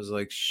shit. I was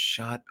like,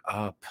 shut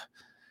up.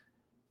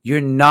 You're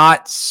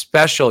not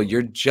special.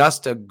 You're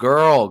just a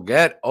girl.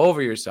 Get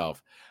over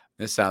yourself.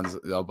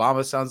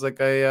 Obama sounds like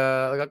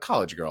a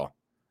college girl.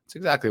 That's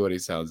exactly what he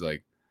sounds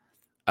like.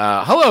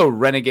 Hello,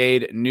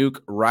 Renegade Nuke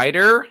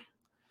Rider.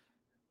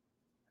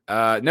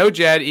 No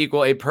Jed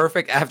equal a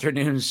perfect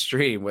afternoon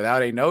stream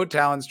without a no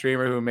talent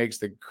streamer who makes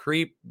the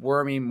creep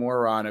wormy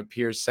moron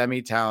appear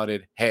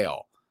semi-talented.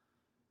 Hail.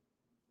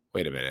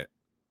 Wait a minute.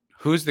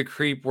 Who's the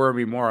creep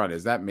wormy moron?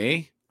 Is that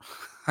me?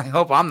 I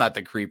hope I'm not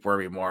the creep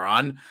wormy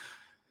moron.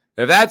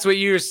 If that's what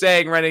you're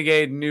saying,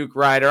 Renegade Nuke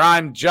Rider,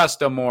 I'm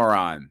just a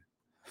moron.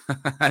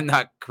 I'm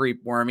not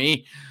creep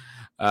wormy.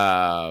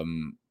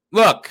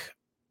 Look,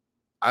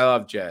 I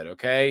love Jed,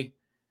 okay?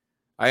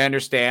 I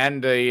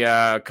understand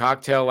the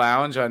cocktail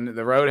lounge on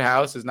the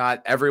Roadhouse is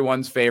not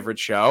everyone's favorite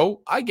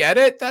show. I get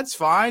it. That's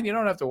fine. You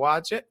don't have to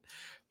watch it.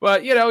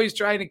 But, he's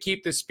trying to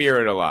keep the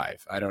spirit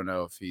alive. I don't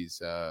know if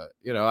he's,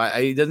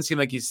 he doesn't seem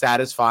like he's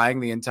satisfying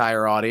the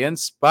entire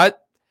audience, but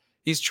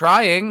he's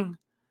trying.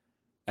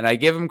 And I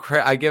give him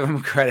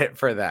credit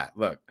for that.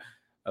 Look,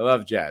 I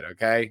love Jed,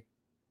 okay?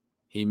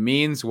 He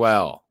means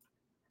well.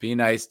 Be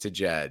nice to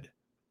Jed.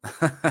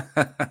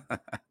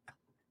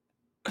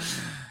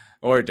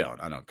 Or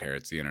don't. I don't care.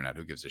 It's the internet.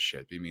 Who gives a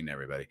shit? Be mean to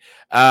everybody.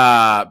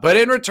 But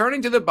in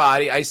returning to the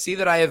body, I see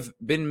that I have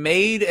been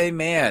made a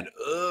man.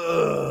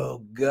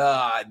 Oh,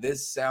 God.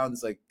 This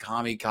sounds like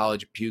commie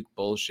college puke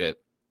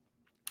bullshit.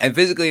 And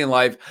physically in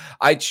life,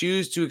 I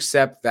choose to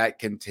accept that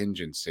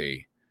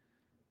contingency.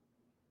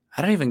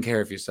 I don't even care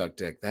if you suck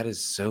dick. That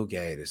is so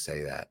gay to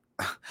say that.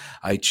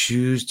 I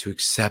choose to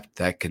accept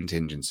that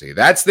contingency.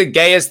 That's the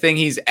gayest thing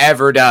he's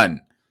ever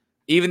done.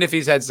 Even if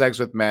he's had sex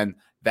with men,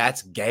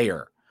 that's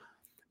gayer.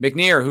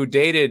 McNear, who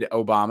dated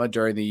Obama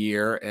during the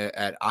year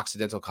at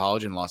Occidental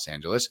College in Los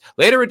Angeles,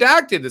 later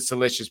redacted the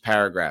salacious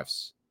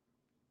paragraphs.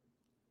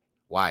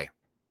 Why?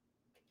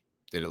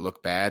 Did it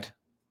look bad?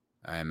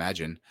 I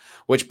imagine.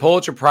 Which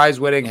Pulitzer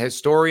Prize-winning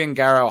historian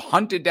Garrow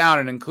hunted down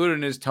and included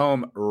in his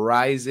tome,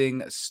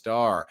 Rising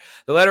Star.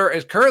 The letter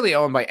is currently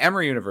owned by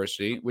Emory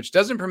University, which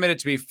doesn't permit it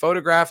to be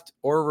photographed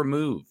or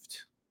removed.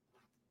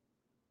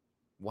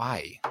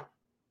 Why?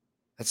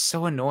 That's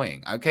so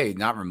annoying. Okay,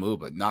 not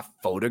removed, but not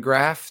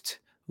photographed?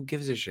 Who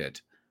gives a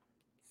shit?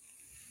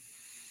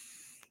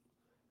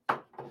 I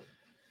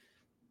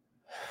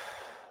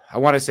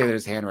want to say that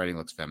his handwriting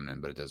looks feminine,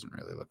 but it doesn't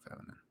really look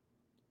feminine.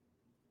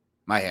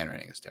 My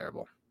handwriting is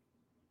terrible.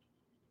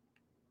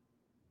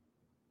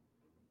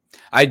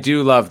 I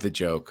do love the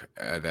joke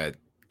that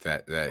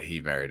he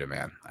married a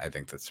man. I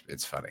think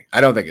it's funny. I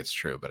don't think it's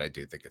true, but I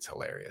do think it's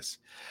hilarious.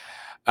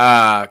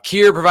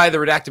 Keir provided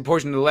the redacted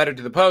portion of the letter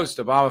to the Post.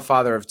 Obama,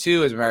 father of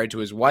two, is married to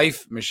his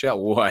wife, Michelle.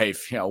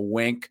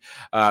 Wink.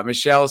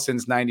 Michelle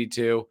since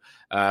 92.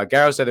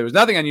 Garrow said there was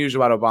nothing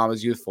unusual about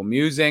Obama's youthful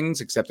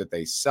musings, except that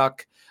they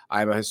suck.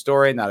 I'm a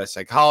historian, not a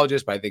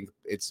psychologist, but I think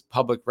it's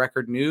public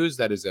record news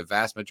that is a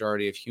vast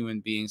majority of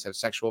human beings have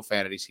sexual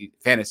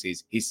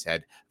fantasies, he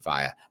said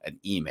via an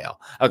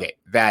email. Okay,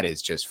 that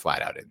is just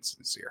flat out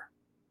insincere.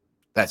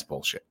 That's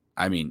bullshit.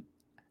 I mean,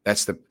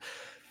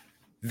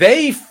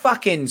 they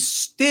fucking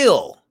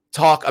still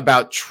talk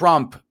about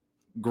Trump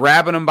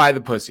grabbing him by the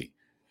pussy.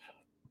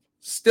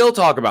 Still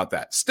talk about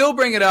that. Still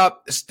bring it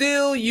up.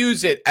 Still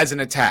use it as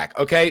an attack.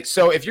 Okay,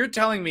 so if you're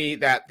telling me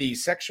that the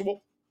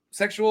sexual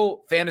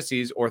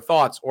fantasies or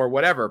thoughts or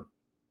whatever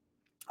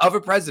of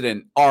a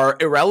president are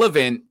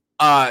irrelevant,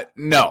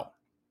 no,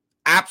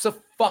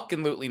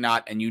 absolutely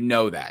not, and you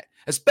know that,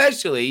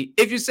 especially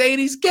if you're saying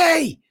he's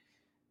gay.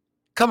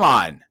 Come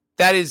on,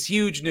 that is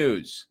huge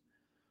news.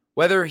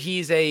 Whether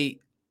he's a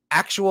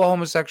actual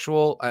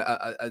homosexual,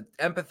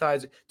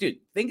 empathizer, dude,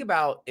 think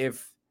about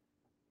if.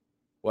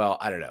 Well,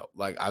 I don't know.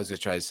 Like I was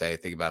just trying to say,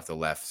 think about if the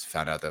left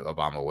found out that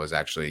Obama was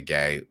actually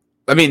gay.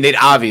 I mean, they'd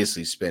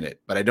obviously spin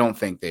it, but I don't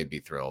think they'd be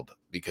thrilled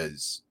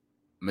because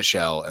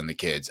Michelle and the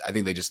kids, I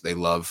think they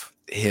love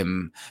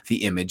him,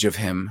 the image of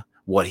him,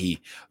 what he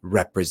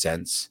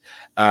represents.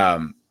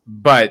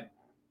 But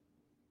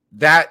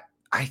that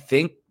I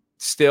think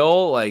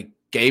still like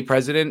gay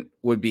president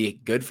would be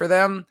good for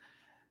them.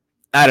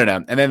 I don't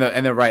know. And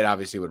then the right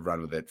obviously would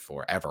run with it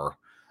forever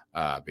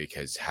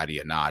because how do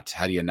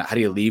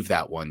you leave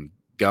that one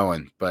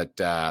going?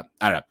 But I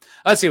don't know.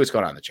 Let's see what's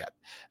going on in the chat.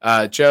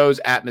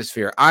 Joe's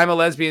atmosphere. I'm a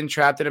lesbian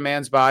trapped in a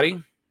man's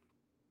body.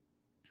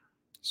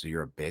 So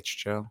you're a bitch,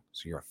 Joe?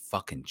 So you're a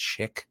fucking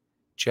chick,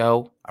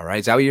 Joe? All right.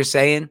 Is that what you're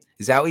saying?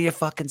 Is that what you're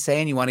fucking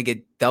saying? You want to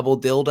get double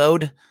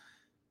dildoed?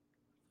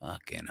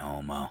 Fucking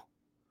homo.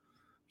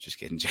 Just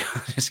kidding, Joe.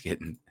 Just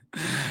kidding.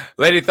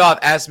 Lady Thoth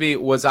asked me,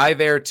 was I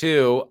there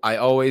too? I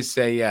always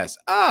say yes.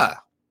 Well,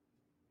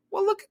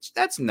 look,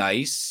 that's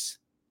nice.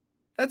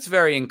 That's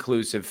very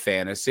inclusive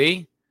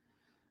fantasy.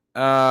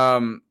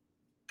 I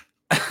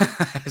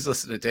was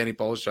listening to Danny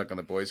Polishuk on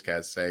the Boys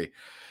Cast say,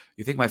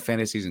 you think my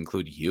fantasies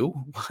include you?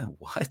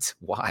 What?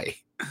 Why?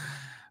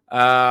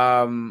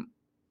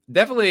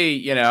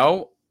 Definitely,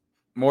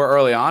 more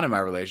early on in my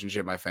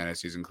relationship, my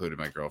fantasies included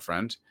my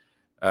girlfriend.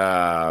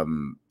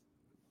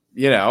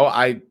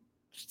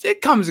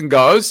 It comes and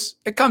goes.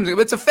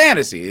 It's a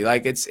fantasy.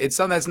 Like it's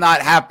something that's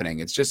not happening.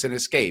 It's just an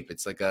escape.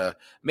 It's like a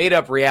made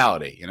up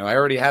reality. I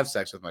already have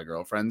sex with my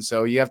girlfriend,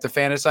 so you have to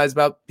fantasize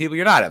about people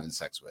you're not having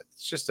sex with.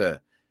 It's just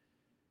a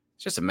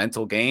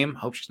mental game.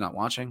 Hope she's not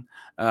watching.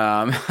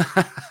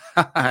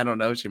 I don't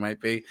know. She might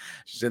be.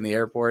 She's in the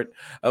airport.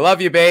 I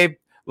love you, babe.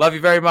 Love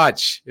you very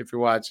much if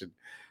you're watching.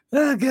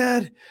 Oh,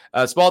 God.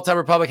 Small Time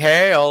Republic,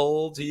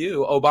 hail to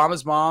you.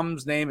 Obama's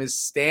mom's name is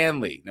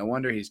Stanley. No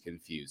wonder he's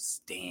confused.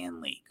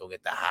 Stanley. Go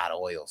get the hot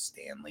oil,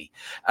 Stanley.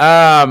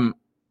 Yeah,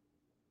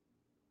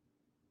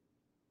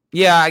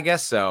 I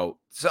guess so.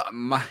 So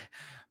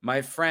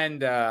my friend's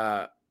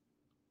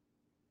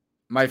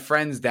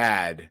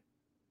dad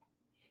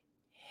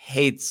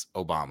hates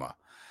Obama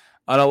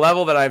on a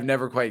level that I've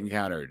never quite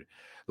encountered.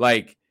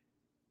 Like,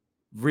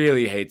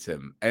 really hates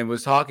him and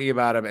was talking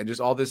about him and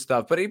just all this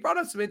stuff. But he brought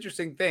up some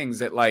interesting things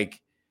that, like,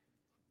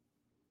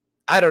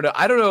 I don't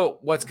know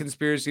what's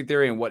conspiracy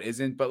theory and what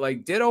isn't, but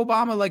like, did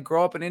Obama like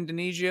grow up in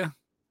Indonesia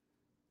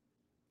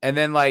and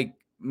then like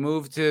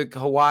move to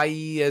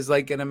Hawaii as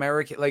like an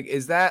American? Like,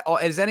 is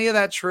any of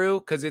that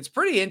true? Because it's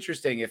pretty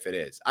interesting if it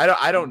is.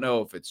 I don't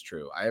know if it's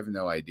true. I have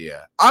no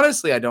idea.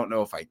 Honestly, I don't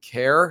know if I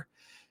care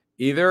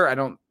either. I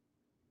don't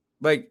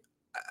like,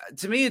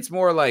 to me, it's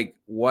more like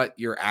what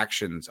your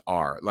actions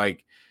are.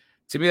 Like,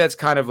 to me, that's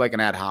kind of like an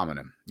ad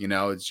hominem.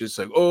 It's just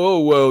like, oh,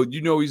 well,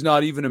 he's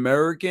not even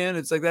American.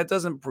 It's like, that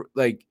doesn't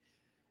like,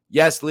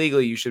 yes,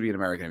 legally you should be an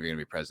American if you're going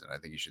to be president. I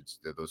think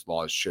those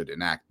laws should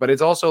enact. But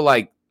it's also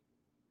like,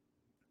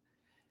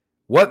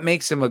 what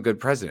makes him a good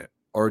president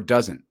or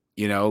doesn't?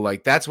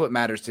 Like, that's what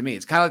matters to me.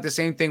 It's kind of like the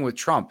same thing with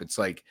Trump. It's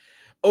like,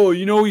 oh,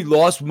 he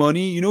lost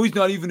money. He's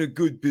not even a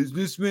good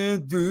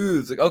businessman.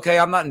 It's like, okay,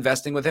 I'm not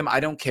investing with him. I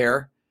don't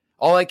care.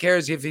 All I care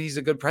is if he's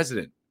a good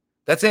president.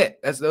 That's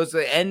it. Those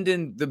are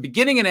the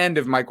beginning and end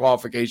of my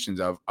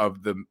qualifications of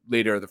the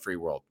leader of the free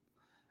world.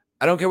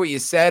 I don't care what you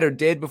said or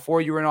did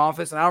before you were in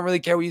office, and I don't really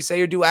care what you say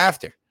or do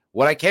after.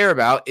 What I care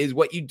about is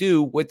what you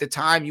do with the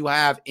time you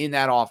have in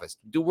that office.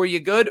 Were you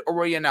good or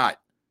were you not?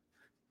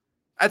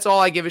 That's all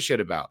I give a shit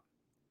about.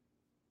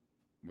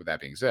 With that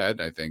being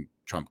said, I think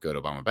Trump good,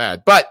 Obama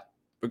bad. But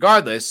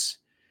regardless,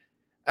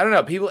 I don't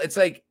know. People, it's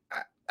like,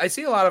 I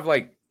see a lot of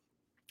like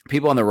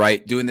people on the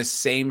right doing the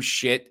same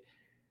shit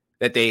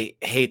that they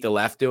hate the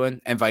left doing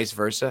and vice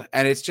versa.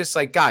 And it's just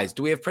like, guys,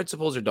 do we have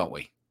principles or don't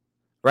we?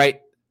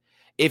 Right?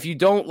 If you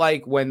don't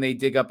like when they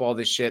dig up all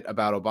this shit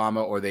about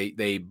Obama or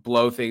they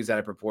blow things out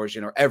of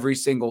proportion or every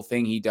single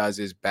thing he does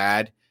is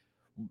bad,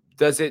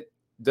 is it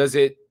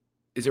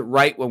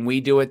right when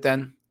we do it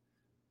then?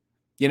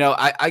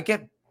 I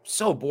get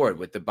so bored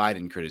with the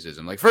Biden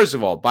criticism. Like, first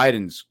of all,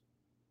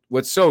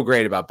 what's so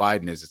great about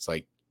Biden is it's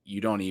like, you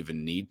don't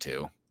even need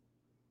to.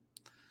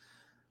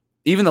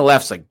 Even the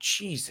left's like,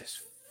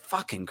 Jesus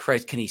fucking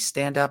Christ, can he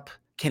stand up?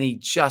 Can he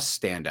just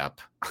stand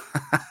up?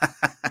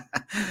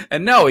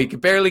 And no, he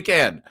barely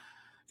can.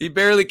 He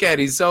barely can.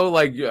 He's so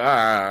like,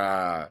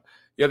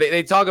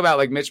 they talk about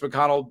like Mitch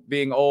McConnell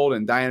being old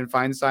and Dianne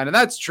Feinstein, and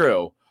that's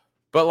true.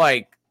 But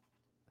like,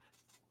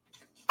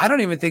 I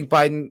don't even think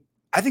Biden.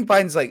 I think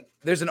Biden's like,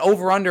 there's an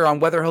over-under on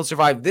whether he'll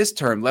survive this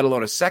term, let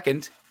alone a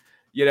second.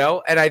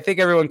 And I think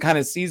everyone kind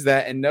of sees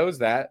that and knows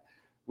that,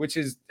 which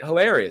is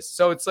hilarious.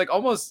 So it's like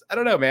almost, I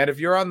don't know, man. If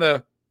you're on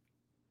the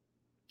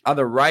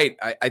right,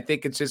 I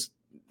think it's just,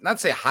 not to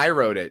say high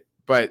road it,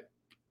 but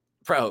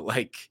bro,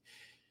 like,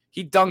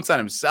 he dunks on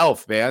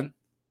himself, man.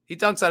 He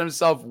dunks on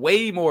himself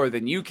way more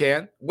than you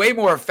can, way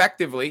more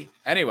effectively.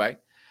 Anyway,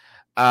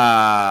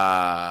 renegade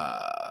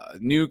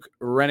nuke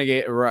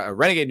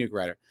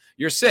writer.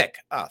 You're sick.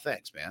 Oh,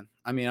 thanks, man.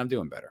 I mean, I'm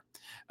doing better.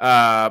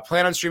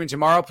 Plan on streaming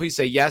tomorrow. Please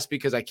say yes,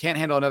 because I can't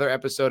handle another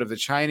episode of the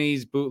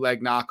Chinese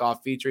bootleg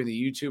knockoff featuring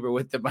the YouTuber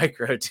with the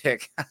micro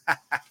dick.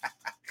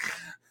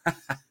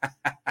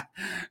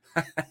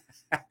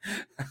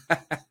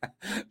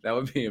 That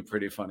would be a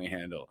pretty funny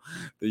handle.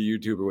 The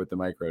YouTuber with the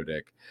micro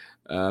dick.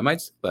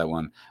 Might steal that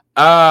one.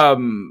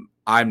 I'm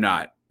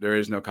not. There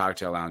is no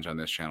cocktail lounge on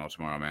this channel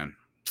tomorrow, man.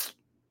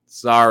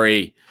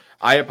 Sorry.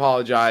 I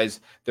apologize.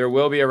 There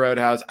will be a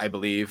Roadhouse, I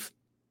believe,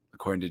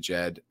 according to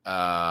Jed.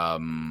 I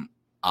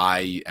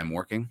am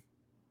working,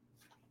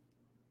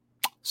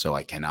 so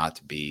I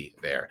cannot be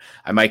there.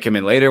 I might come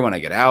in later when I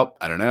get out.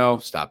 I don't know.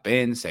 Stop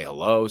in, say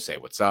hello, say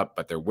what's up.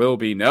 But there will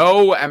be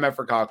no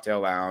MFer Cocktail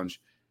Lounge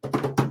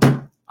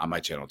on my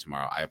channel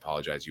tomorrow. I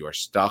apologize. You are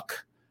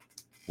stuck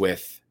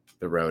with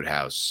the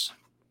Roadhouse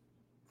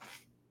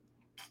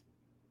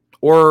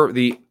or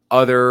the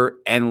other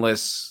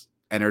endless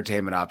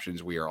entertainment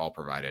options we are all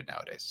provided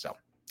nowadays. So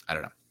I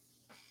don't know.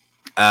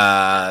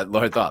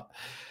 Lord Thought.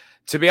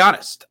 To be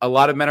honest, a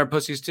lot of men are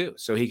pussies too.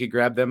 So he could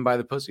grab them by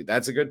the pussy.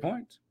 That's a good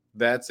point.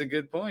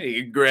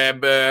 He could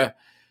grab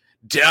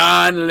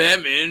Don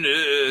Lemon.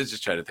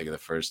 Just trying to think of the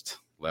first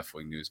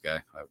left-wing news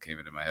guy that came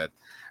into my head.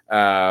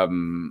 I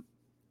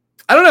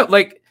don't know.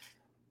 Like,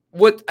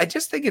 what I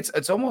just think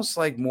it's almost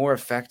like more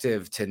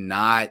effective to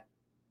not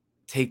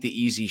take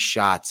the easy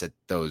shots at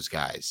those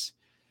guys.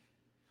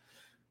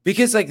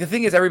 Because like the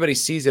thing is, everybody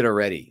sees it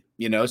already,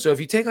 you know? So if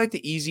you take like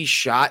the easy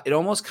shot, it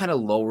almost kind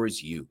of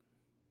lowers you,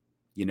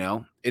 you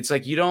know? It's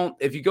like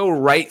if you go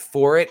right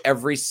for it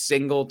every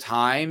single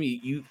time,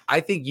 I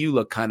think you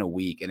look kind of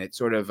weak, and it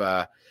sort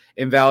of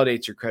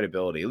invalidates your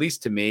credibility, at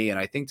least to me, and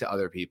I think to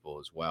other people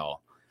as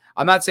well.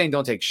 I'm not saying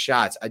don't take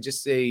shots. I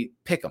just say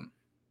pick them,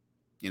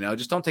 you know?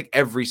 Just don't take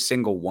every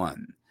single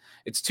one.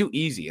 It's too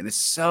easy, and it's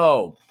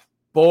so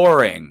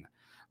boring.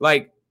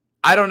 Like,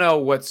 I don't know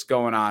what's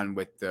going on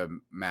with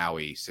the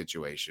Maui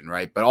situation,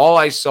 right? But all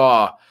I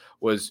saw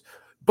was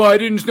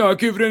Biden's not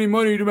giving any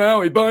money to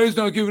Maui. Biden's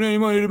not giving any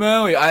money to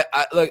Maui. I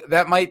like,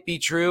 that might be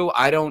true.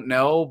 I don't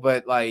know,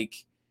 but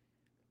like,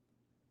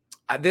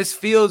 that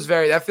feels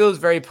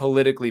very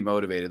politically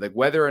motivated. Like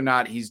whether or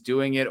not he's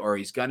doing it or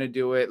he's gonna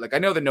do it. Like I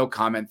know the no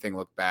comment thing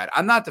looked bad.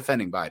 I'm not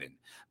defending Biden,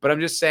 but I'm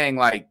just saying,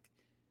 like,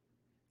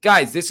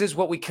 guys, this is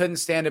what we couldn't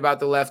stand about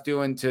the left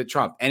doing to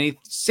Trump. Any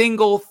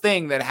single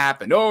thing that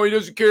happened. Oh, he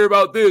doesn't care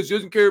about this. He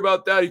doesn't care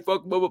about that. He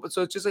fucking blah, blah, blah.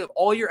 So it's just like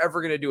all you're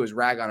ever going to do is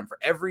rag on him for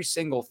every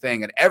single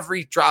thing and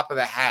every drop of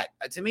the hat.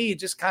 To me, it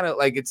just kind of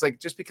like, it's like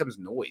just becomes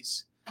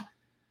noise. It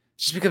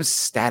just becomes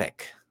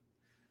static.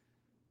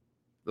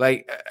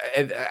 Like,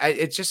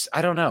 it's just,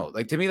 I don't know.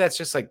 Like, to me, that's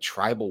just like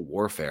tribal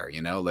warfare,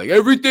 you know? Like,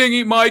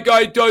 everything my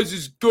guy does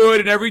is good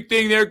and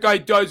everything their guy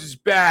does is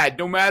bad,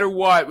 no matter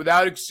what,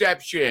 without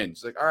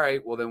exceptions. Like, all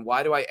right, well, then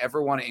why do I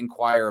ever want to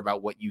inquire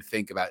about what you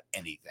think about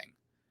anything?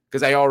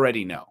 Because I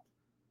already know,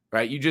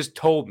 right? You just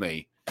told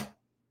me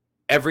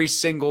every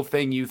single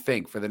thing you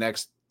think for the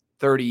next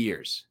 30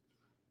 years.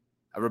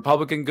 A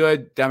Republican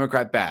good,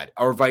 Democrat bad,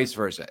 or vice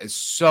versa. It's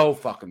so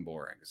fucking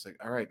boring. It's like,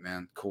 all right,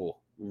 man, cool.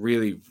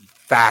 Really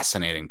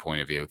fascinating point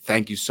of view.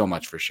 Thank you so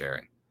much for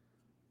sharing.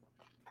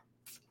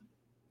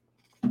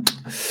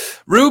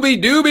 Ruby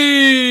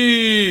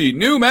Doobie,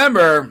 new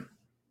member.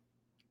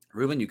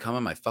 Ruben, you come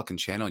on my fucking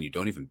channel and you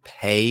don't even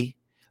pay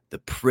the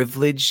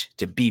privilege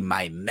to be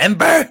my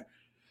member?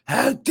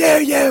 How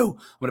dare you?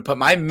 I'm going to put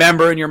my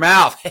member in your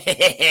mouth.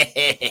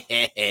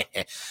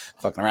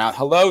 Fucking around.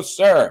 Hello,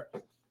 sir.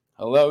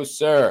 Hello,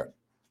 sir.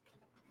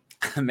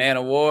 Man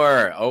of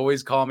war.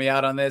 Always call me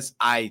out on this.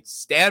 I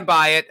stand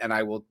by it, and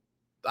I will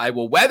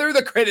weather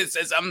the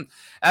criticism.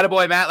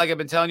 Attaboy, Matt, like I've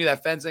been telling you,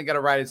 that fence ain't going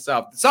to write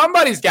itself.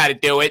 Somebody's got to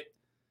do it.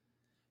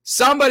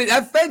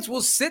 That fence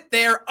will sit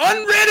there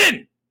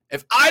unwritten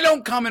if I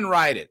don't come and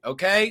ride it,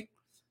 okay?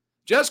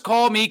 Just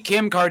call me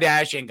Kim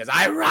Kardashian because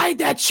I ride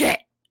that shit.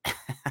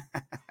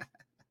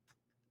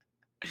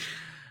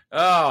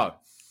 Oh,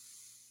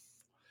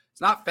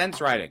 it's not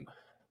fence riding.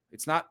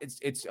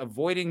 It's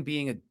avoiding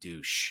being a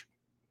douche.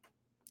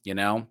 You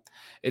know,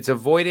 it's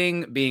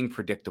avoiding being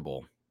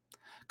predictable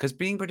because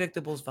being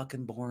predictable is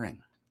fucking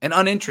boring and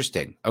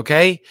uninteresting.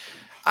 Okay.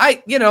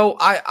 I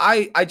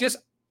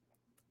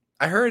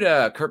heard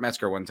Kurt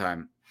Metzger one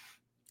time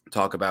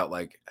talk about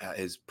like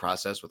his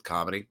process with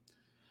comedy.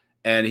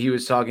 And he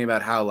was talking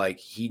about how like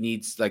he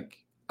needs like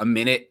a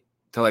minute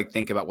to like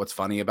think about what's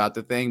funny about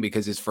the thing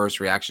because his first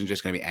reaction is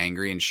just going to be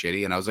angry and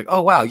shitty. And I was like,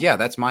 oh, wow. Yeah,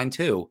 that's mine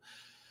too.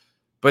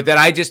 But then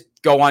I just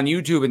go on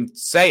YouTube and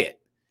say it.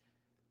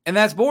 And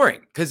that's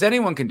boring because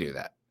anyone can do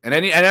that. And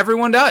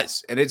everyone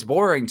does. And it's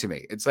boring to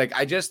me. It's like,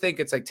 I just think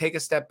it's like, take a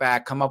step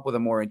back, come up with a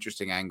more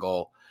interesting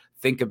angle,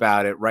 think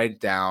about it, write it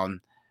down.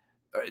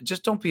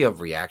 Just don't be a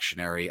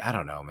reactionary. I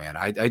don't know, man.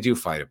 I do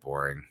find it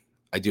boring.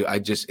 I do.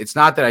 It's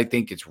not that I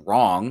think it's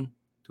wrong.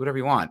 Do whatever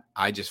you want.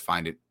 I just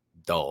find it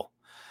dull.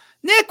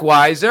 Nick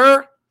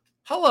Weiser.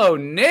 Hello,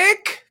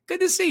 Nick.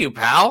 Good to see you,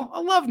 pal. I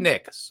love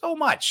Nick so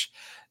much.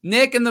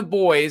 Nick and the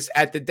boys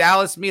at the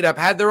Dallas meetup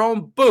had their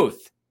own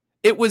booth.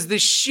 It was the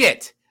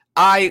shit.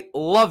 I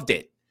loved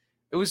it.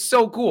 It was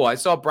so cool. I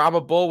saw Brahma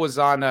Bull was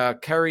on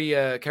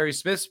Kerry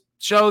Smith's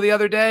show the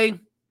other day.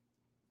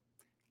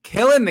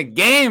 Killing the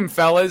game,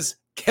 fellas.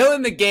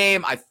 Killing the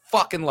game. I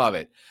fucking love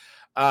it.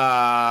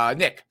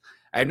 Nick,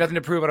 I have nothing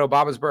to prove on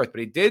Obama's birth, but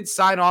he did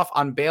sign off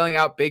on bailing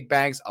out big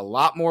banks, a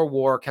lot more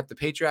war, kept the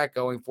Patriot Act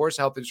going, forced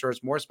health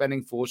insurance, more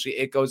spending foolishly.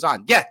 It goes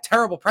on. Yeah,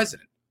 terrible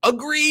president.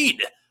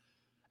 Agreed.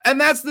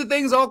 And that's the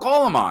things I'll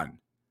call him on.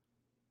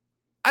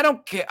 I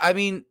don't care. I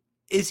mean,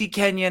 is he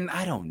Kenyan?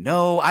 I don't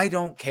know. I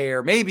don't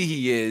care. Maybe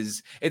he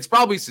is. It's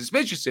probably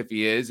suspicious if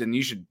he is, and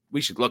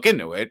we should look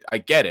into it. I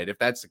get it. If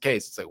that's the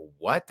case, it's like,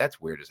 what? That's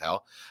weird as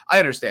hell. I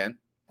understand.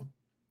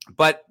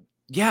 But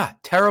yeah,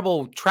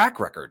 terrible track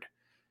record.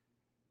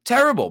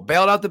 Terrible.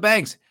 Bailed out the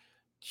banks.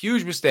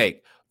 Huge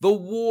mistake. The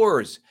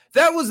wars.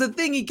 That was the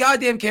thing he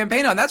goddamn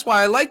campaigned on. That's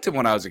why I liked him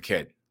when I was a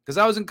kid. Because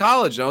I was in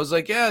college. And I was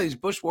like, yeah, these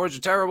Bush wars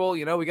are terrible.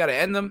 You know, we got to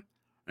end them.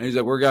 And he's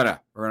like, we're gonna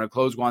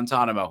close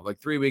Guantanamo. Like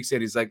 3 weeks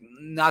in, he's like,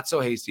 not so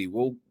hasty.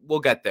 We'll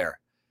get there.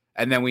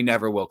 And then we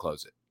never will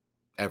close it.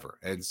 Ever.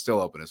 And it's still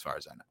open as far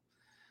as I know.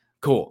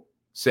 Cool.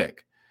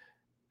 Sick.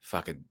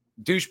 Fucking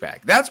douchebag.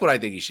 That's what I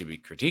think he should be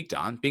critiqued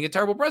on, being a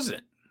terrible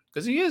president.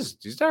 Because he is.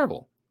 He's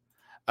terrible.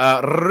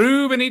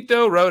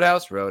 Rubenito,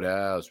 Roadhouse.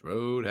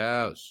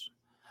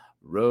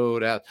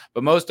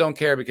 But most don't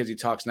care because he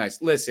talks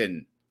nice.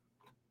 Listen,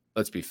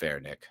 let's be fair,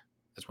 Nick.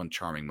 That's one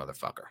charming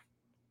motherfucker.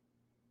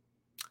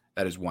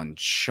 That is one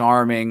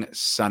charming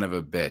son of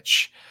a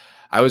bitch.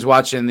 I was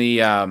watching the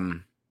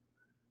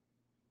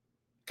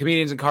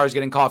Comedians in Cars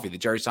Getting Coffee, the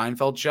Jerry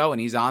Seinfeld show, and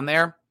he's on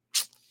there.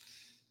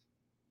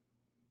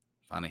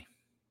 Funny.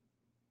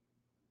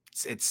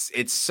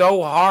 It's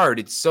so hard.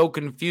 It's so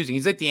confusing.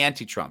 He's like the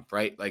anti-Trump,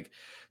 right? Like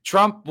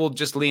Trump will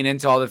just lean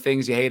into all the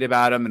things you hate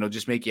about him, and it'll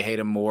just make you hate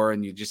him more.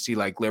 And you just see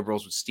like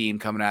liberals with steam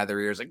coming out of their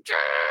ears, like,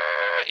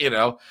 you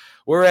know.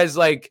 Whereas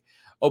like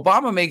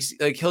Obama makes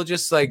like he'll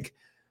just like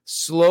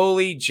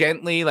slowly,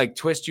 gently like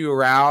twist you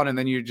around, and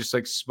then you're just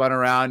like spun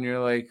around. And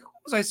you're like,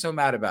 what was I so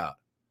mad about?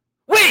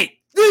 Wait,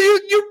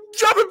 you're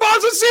dropping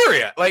bombs on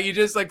Syria. Like you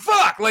just like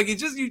fuck. Like you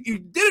did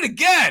it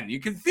again. You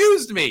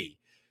confused me.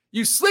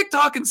 You slick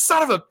talking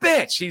son of a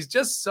bitch. He's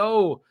just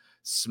so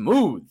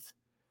smooth.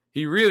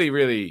 He really,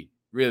 really,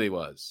 really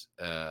was.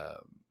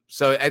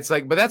 So it's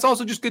like, but that's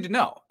also just good to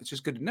know. It's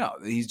just good to know.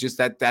 He's just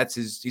that's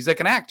his, he's like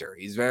an actor.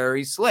 He's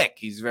very slick.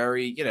 He's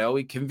very,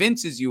 he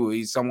convinces you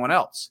he's someone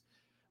else,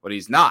 but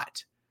he's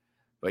not.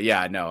 But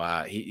yeah, no,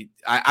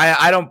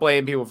 I don't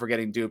blame people for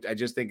getting duped. I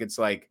just think it's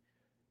like,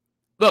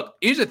 look,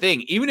 here's the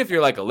thing. Even if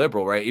you're like a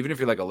liberal, right? Even if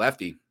you're like a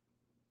lefty,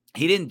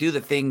 he didn't do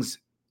the things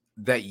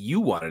that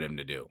you wanted him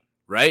to do.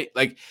 Right?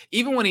 Like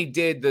even when he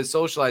did the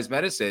socialized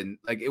medicine,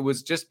 like it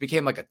was just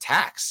became like a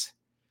tax.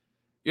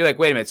 You're like,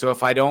 wait a minute. So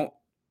if I don't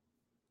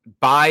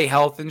buy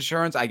health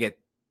insurance, I get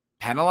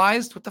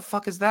penalized? What the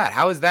fuck is that?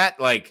 How is that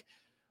like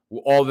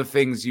all the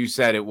things you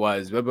said it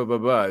was? Blah, blah, blah,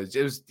 blah. It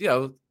was,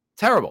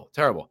 terrible,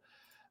 terrible.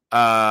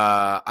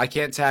 I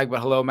can't tag, but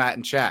hello, Matt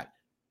in chat.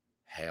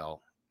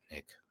 Hail,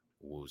 Nick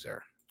Woozer.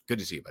 Good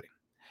to see you, buddy.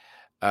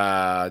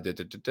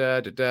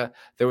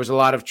 There was a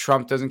lot of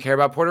Trump doesn't care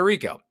about Puerto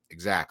Rico.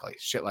 Exactly.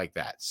 Shit like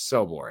that.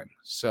 So boring.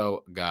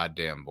 So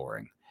goddamn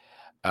boring.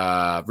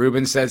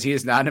 Ruben says he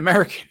is not an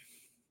American.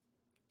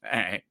 All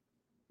right.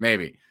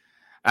 Maybe.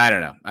 I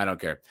don't know. I don't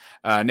care.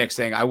 Nick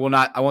saying, I won't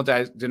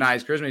deny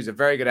his charisma. He's a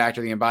very good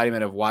actor. The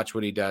embodiment of watch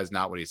what he does,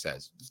 not what he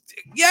says.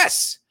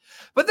 Yes.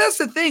 But that's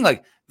the thing.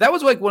 Like, that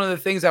was like one of the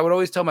things I would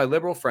always tell my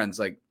liberal friends,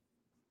 like,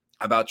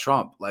 about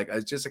Trump. Like, I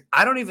was just like,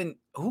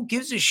 who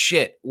gives a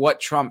shit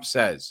what Trump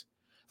says?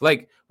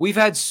 Like, we've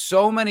had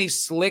so many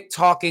slick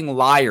talking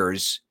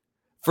liars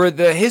for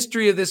the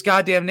history of this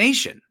goddamn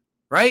nation,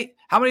 right?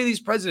 How many of these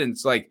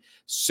presidents like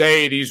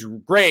say these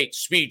great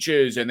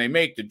speeches and they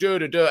make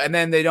the and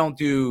then they don't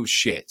do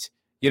shit?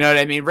 You know what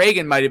I mean?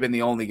 Reagan might have been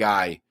the only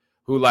guy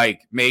who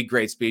like made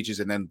great speeches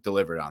and then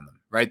delivered on them,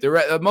 right?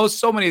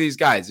 So many of these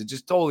guys are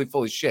just totally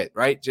full of shit,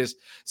 right? Just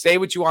say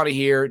what you want to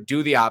hear,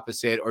 do the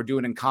opposite, or do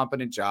an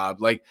incompetent job.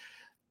 Like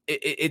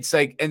it's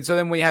like, and so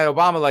then when you had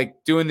Obama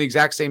like doing the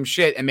exact same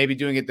shit and maybe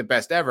doing it the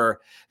best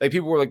ever, like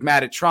people were like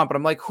mad at Trump, and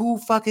I'm like, who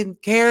fucking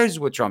cares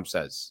what Trump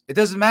says? It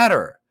doesn't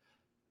matter.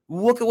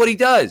 Look at what he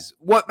does.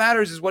 What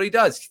matters is what he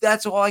does.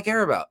 That's all I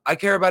care about. I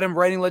care about him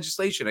writing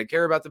legislation. I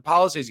care about the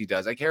policies he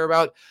does. I care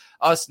about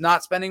us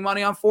not spending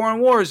money on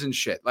foreign wars and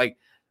shit. Like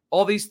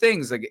all these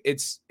things. Like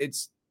it's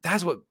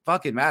that's what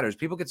fucking matters.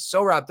 People get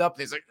so wrapped up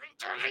in these like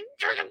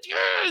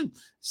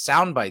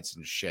sound bites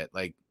and shit.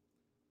 Like,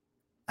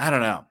 I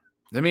don't know.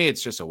 To me,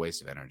 it's just a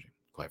waste of energy,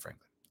 quite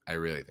frankly. I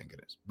really think it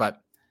is. But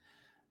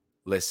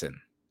listen,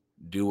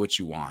 do what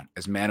you want.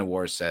 As Man of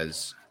War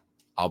says,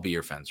 I'll be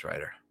your fence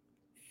rider.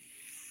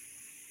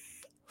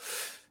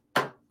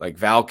 Like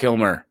Val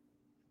Kilmer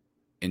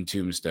in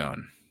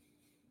Tombstone.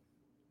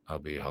 I'll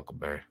be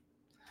Huckleberry.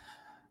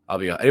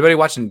 Anybody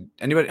watching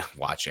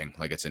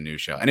like it's a new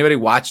show. Anybody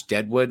watch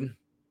Deadwood?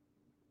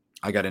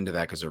 I got into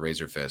that because of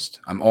Razor Fist.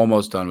 I'm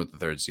almost done with the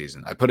third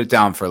season. I put it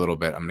down for a little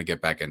bit. I'm going to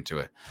get back into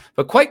it.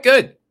 But quite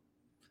good.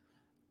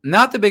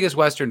 Not the biggest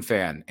Western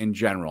fan in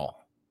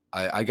general.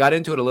 I got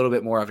into it a little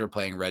bit more after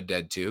playing Red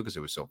Dead 2 because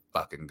it was so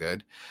fucking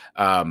good.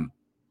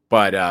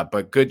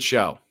 But good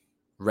show.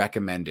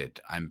 Recommended.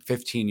 I'm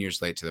 15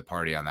 years late to the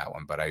party on that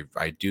one, but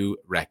I do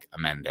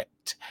recommend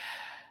it.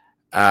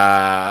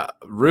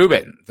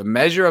 Ruben, the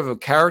measure of a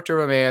character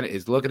of a man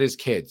is look at his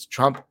kids.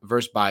 Trump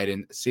versus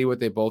Biden. See what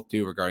they both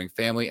do regarding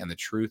family, and the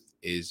truth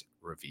is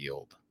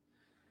revealed.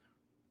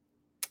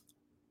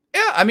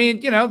 Yeah, I mean,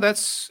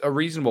 that's a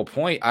reasonable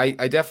point.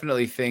 I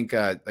definitely think,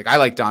 I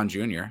like Don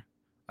Jr.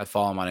 I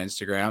follow him on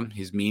Instagram.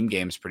 His meme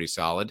game's pretty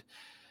solid.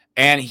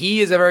 And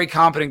he is a very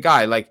competent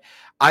guy. Like,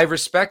 I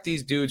respect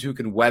these dudes who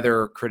can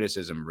weather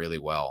criticism really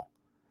well.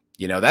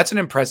 That's an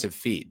impressive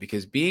feat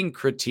because being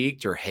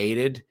critiqued or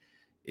hated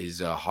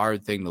is a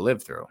hard thing to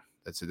live through.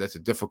 That's a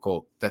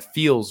difficult, that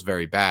feels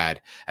very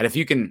bad. And if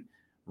you can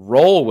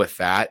roll with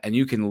that and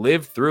you can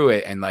live through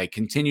it and like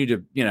continue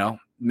to,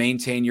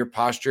 maintain your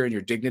posture and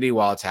your dignity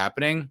while it's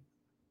happening,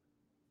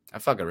 I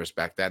fucking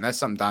respect that. And that's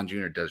something Don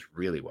Jr. does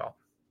really well.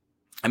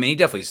 I mean, he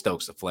definitely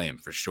stokes the flame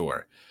for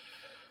sure.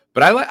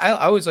 But I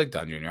always liked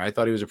Don Jr. I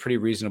thought he was a pretty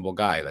reasonable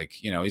guy. Like,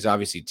 he's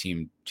obviously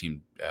team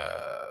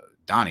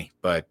Donnie,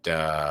 but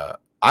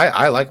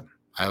I like him.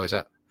 I always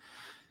have.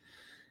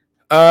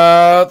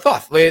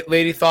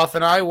 Lady Thoth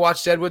and I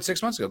watched Deadwood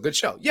 6 months ago. Good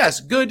show.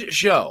 Yes, good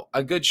show.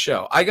 A good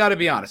show. I got to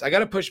be honest. I got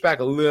to push back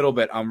a little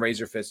bit on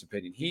Razor Fist's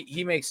opinion.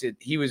 He makes it.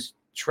 He was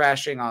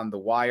trashing on The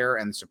Wire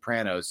and The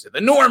Sopranos. The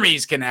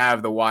normies can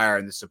have The Wire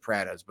and The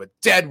Sopranos, but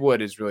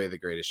Deadwood is really the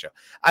greatest show.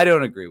 I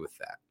don't agree with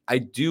that. I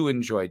do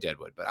enjoy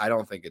Deadwood, but I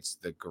don't think it's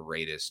the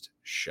greatest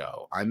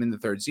show. I'm in the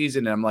 3rd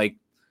season, and I'm like,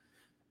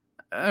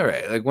 all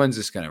right, like, when's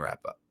this going to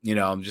wrap up? You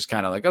know, I'm just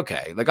kind of like,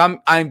 okay, like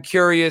I'm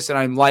curious and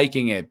I'm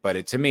liking it,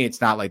 but to me,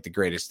 it's not like the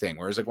greatest thing.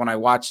 Whereas like when I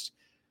watched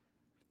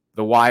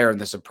The Wire and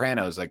The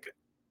Sopranos, like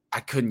I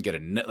couldn't get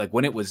like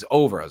when it was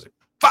over, I was like,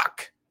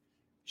 fuck,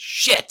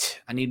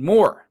 shit, I need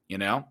more, you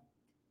know?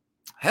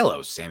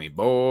 Hello, Sammy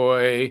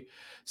boy,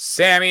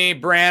 Sammy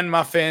Brand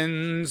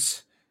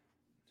Muffins.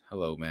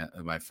 Hello, man,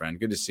 my friend.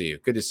 Good to see you.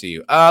 Good to see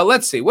you.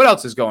 Let's see. What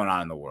else is going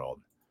on in the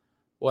world?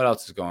 What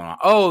else is going on?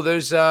 Oh,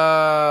 there's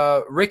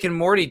a Rick and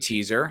Morty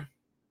teaser.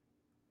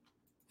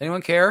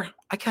 Anyone care?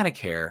 I kind of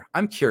care.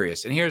 I'm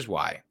curious, and here's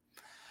why.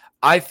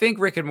 I think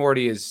Rick and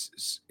Morty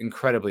is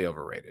incredibly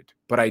overrated,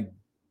 but I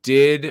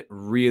did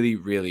really,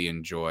 really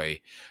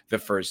enjoy the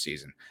first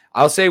season.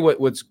 I'll say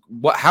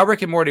how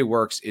Rick and Morty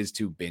works is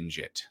to binge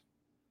it.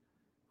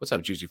 What's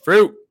up, Juicy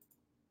Fruit?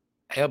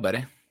 Hey,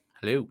 buddy.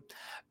 Hello.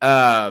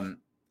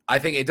 I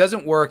think it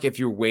doesn't work if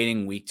you're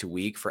waiting week to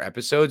week for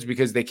episodes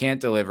because they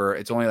can't deliver.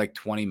 It's only like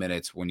 20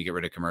 minutes when you get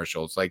rid of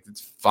commercials. Like,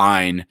 it's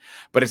fine,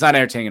 but it's not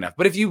entertaining enough.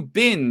 But if you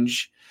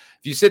binge,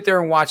 if you sit there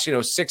and watch,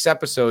 6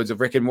 episodes of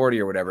Rick and Morty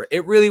or whatever,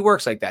 it really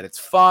works like that. It's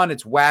fun,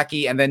 it's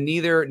wacky, and then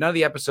none of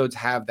the episodes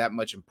have that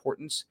much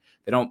importance.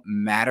 They don't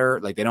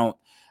matter. Like, they don't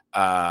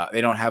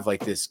have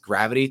like this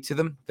gravity to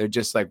them. They're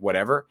just like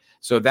whatever.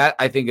 So that,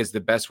 I think, is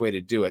the best way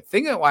to do it.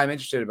 Thing that why I'm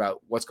interested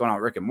about what's going on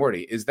with Rick and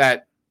Morty is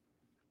that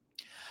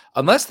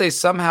unless they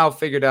somehow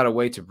figured out a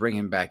way to bring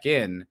him back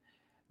in,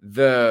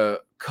 the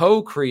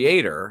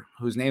co-creator,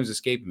 whose name's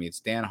escaping me, it's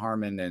Dan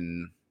Harmon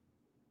and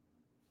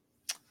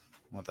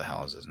what the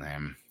hell is his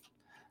name?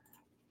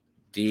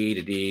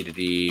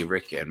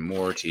 Rick and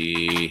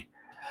Morty.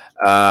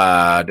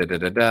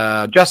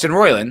 Justin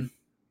Roiland.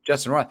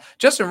 Justin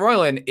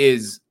Roiland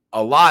is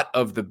a lot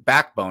of the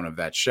backbone of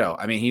that show.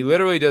 I mean, he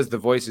literally does the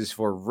voices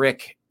for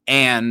Rick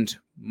and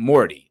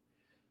Morty.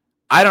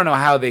 I don't know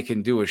how they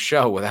can do a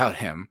show without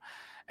him.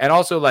 And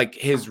also, like,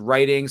 his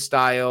writing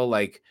style,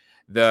 like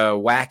the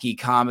wacky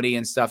comedy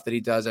and stuff that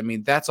he does. I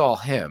mean, that's all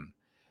him.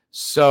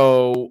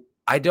 So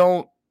I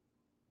don't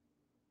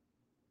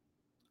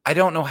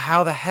know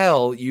how the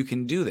hell you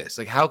can do this.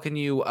 Like, how can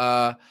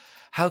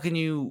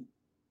you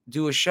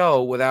do a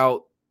show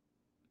without?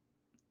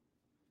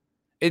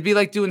 It'd be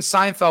like doing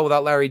Seinfeld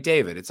without Larry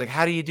David. It's like,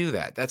 how do you do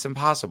that? That's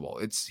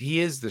impossible. He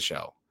is the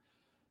show.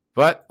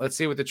 But let's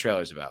see what the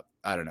trailer's about.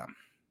 I don't know.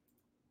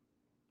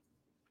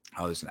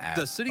 Oh, there's an ad.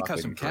 The City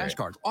Custom Cash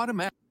Card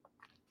automatic.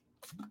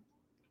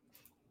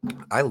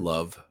 I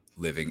love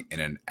living in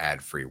an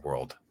ad-free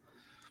world.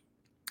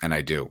 And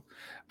I do.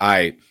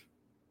 I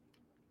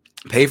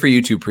pay for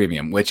YouTube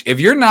Premium, which if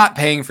you're not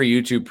paying for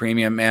YouTube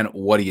Premium, man,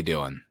 what are you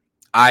doing?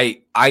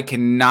 I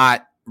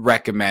cannot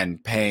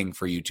recommend paying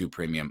for YouTube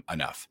Premium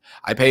enough.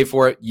 I pay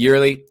for it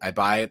yearly. I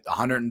buy it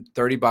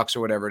 $130 or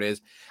whatever it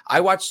is. I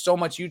watch so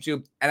much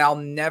YouTube and I'll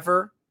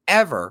never,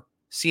 ever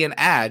see an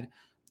ad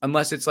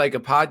unless it's like a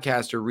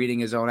podcaster reading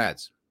his own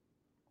ads.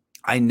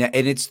 And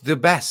it's the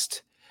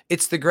best.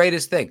 It's the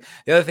greatest thing.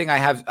 The other thing I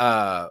have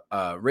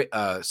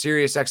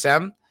Sirius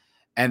XM,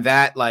 and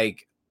that,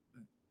 like,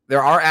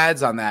 there are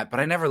ads on that,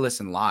 but I never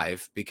listen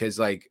live because,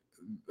 like,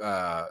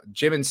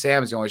 Jim and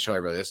Sam is the only show I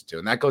really listen to,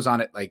 and that goes on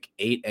at like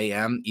 8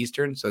 a.m.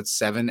 Eastern, so it's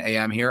 7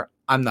 a.m. here.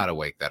 I'm not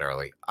awake that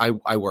early.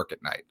 I work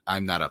at night.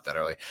 I'm not up that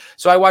early,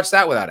 so I watch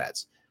that without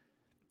ads.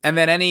 And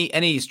then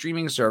any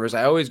streaming service,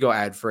 I always go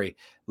ad free.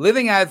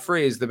 Living ad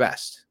free is the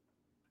best.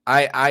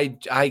 I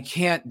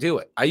can't do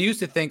it. I used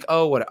to think,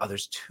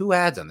 there's 2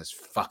 ads on this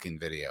fucking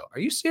video. Are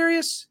you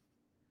serious?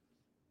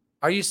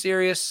 Are you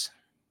serious?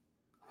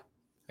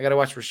 I gotta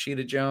watch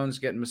Rashida Jones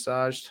getting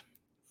massaged.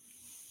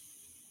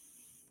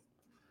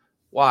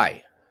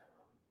 Why?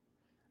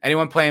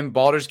 Anyone playing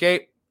Baldur's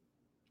Gate?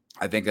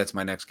 I think that's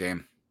my next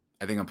game.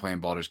 I think I'm playing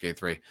Baldur's Gate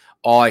 3.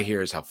 All I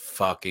hear is how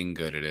fucking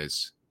good it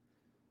is.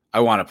 I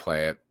want to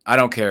play it. I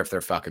don't care if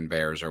they're fucking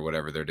bears or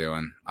whatever they're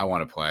doing. I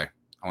want to play.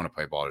 I want to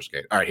play Baldur's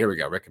Gate. All right, here we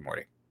go. Rick and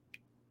Morty.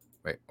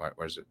 Wait,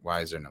 where's it?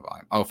 Why is there no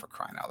volume? Oh, for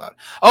crying out loud.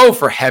 Oh,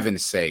 for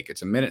heaven's sake.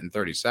 It's 1 minute and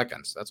 30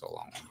 seconds. That's a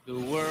long one.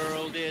 The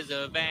world is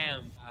a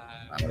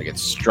vampire. I'm going to get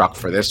struck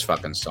for this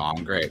fucking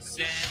song. Great.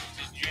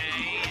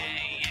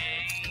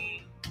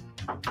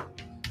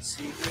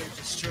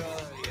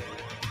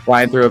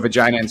 Flying through a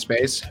vagina in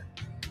space.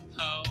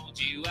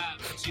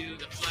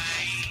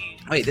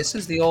 Wait, this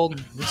is the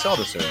old. We saw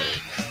this earlier.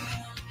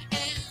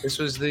 This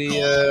was the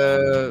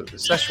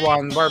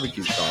Szechuan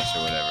barbecue sauce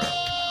or whatever.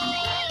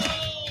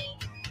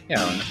 You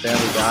know, and the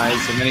family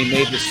dies, and then he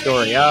made the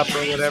story up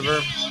or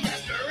whatever.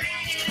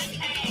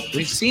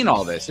 We've seen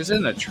all this. This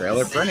isn't a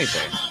trailer for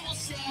anything.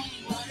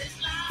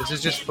 This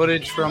is just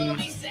footage from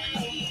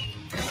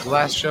the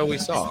last show we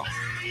saw.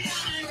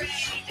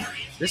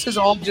 This is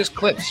all just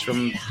clips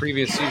from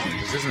previous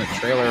seasons. This isn't a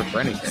trailer for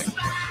anything.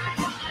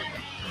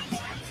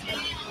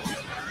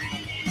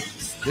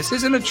 This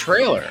isn't a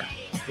trailer.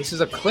 This is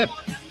a clip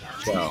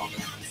show.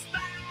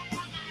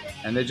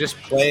 And they're just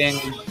playing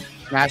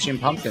Smashing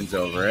Pumpkins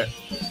over it.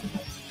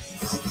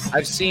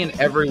 I've seen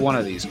every one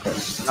of these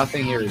clips.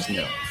 Nothing here is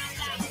new.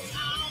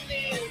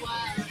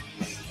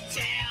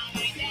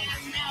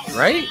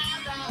 Right?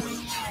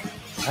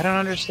 I don't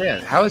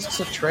understand. How is this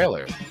a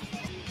trailer?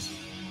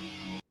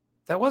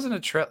 That wasn't a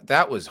trailer.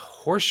 That was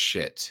horse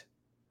shit.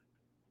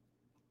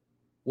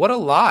 What a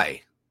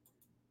lie.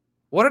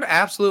 What an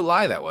absolute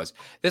lie that was.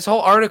 This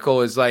whole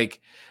article is like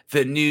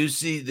the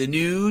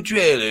new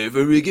trailer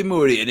for Rick and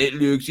Morty, and it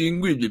looks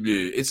incredible.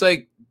 It's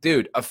like,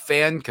 dude, a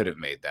fan could have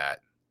made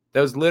that.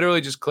 That was literally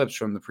just clips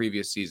from the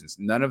previous seasons.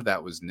 None of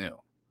that was new.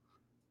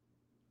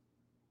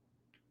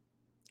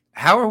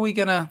 How are we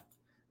gonna?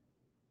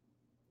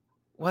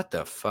 What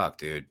the fuck,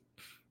 dude?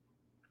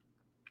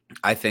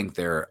 I think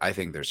they're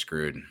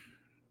screwed.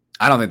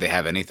 I don't think they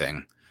have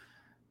anything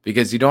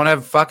because you don't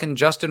have fucking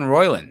Justin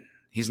Roiland.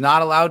 He's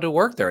not allowed to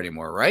work there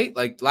anymore, right?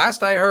 Like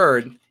last I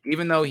heard,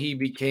 even though he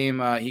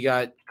became, he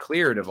got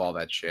cleared of all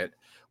that shit,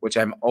 which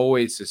I'm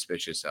always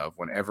suspicious of.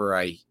 Whenever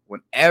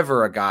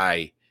a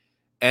guy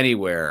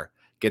anywhere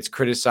gets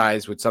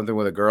criticized with something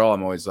with a girl,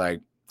 I'm always like,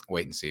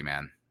 wait and see,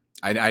 man.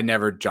 I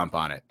never jump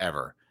on it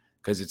ever.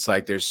 Because it's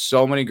like there's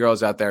so many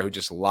girls out there who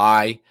just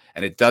lie,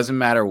 and it doesn't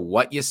matter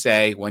what you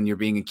say when you're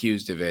being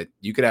accused of it.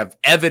 You could have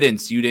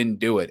evidence you didn't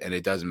do it, and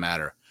it doesn't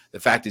matter. The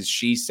fact is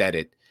she said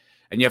it,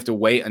 and you have to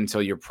wait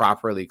until you're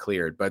properly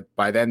cleared. But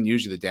by then,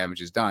 usually the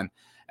damage is done.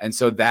 And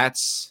so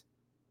that's,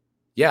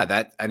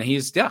 and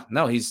he's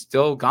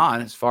still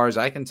gone as far as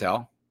I can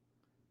tell.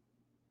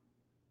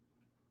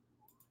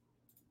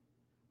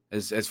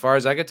 As far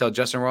as I can tell,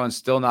 Justin Roiland's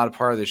still not a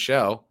part of the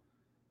show.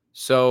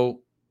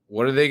 So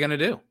what are they going to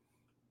do?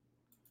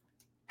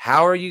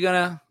 How are you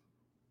gonna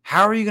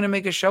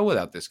make a show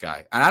without this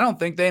guy? And I don't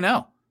think they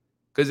know,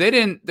 because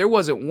there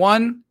wasn't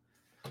one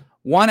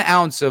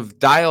ounce of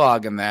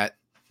dialogue in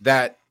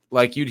that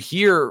like you'd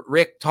hear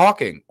Rick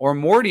talking or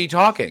Morty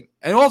talking.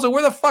 And also,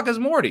 where the fuck is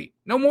Morty?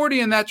 No Morty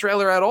in that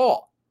trailer at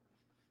all.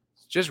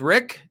 It's just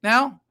Rick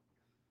now.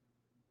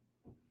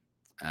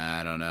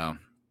 I don't know.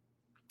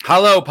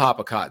 Hello,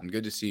 Papa Cotton.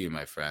 Good to see you,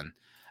 my friend.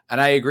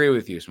 And I agree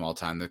with you, Small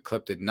Time. The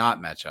clip did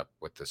not match up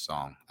with the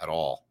song at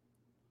all.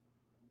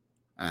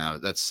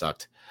 That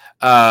sucked.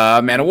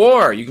 Man of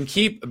War, you can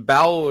keep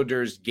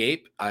Baldur's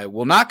Gate. I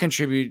will not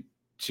contribute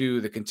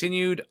to the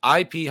continued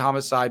IP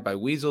homicide by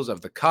Weasels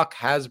of the Cuck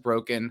has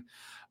broken.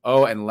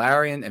 Oh, and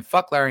Larian and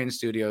fuck Larian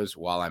Studios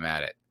while I'm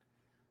at it.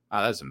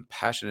 That's some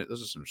passionate.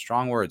 Those are some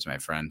strong words, my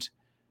friend.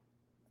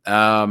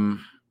 I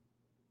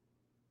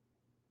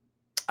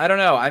don't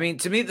know. I mean,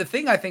 to me, the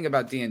thing I think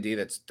about D&D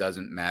that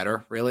doesn't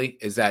matter really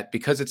is that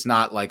because it's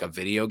not like a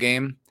video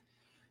game,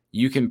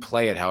 you can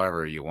play it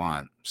however you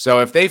want. So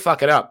if they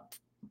fuck it up,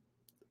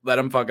 let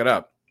them fuck it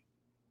up.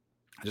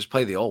 Just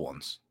play the old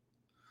ones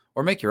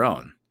or make your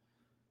own.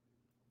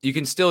 You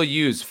can still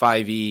use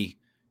 5e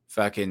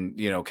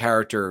fucking,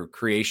 character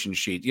creation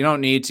sheet. You don't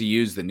need to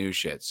use the new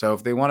shit. So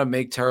if they want to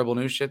make terrible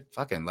new shit,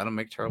 fucking let them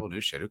make terrible new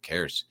shit. Who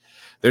cares?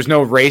 There's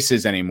no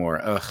races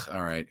anymore. Ugh.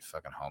 All right.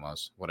 Fucking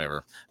homos.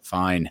 Whatever.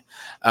 Fine.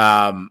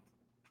 But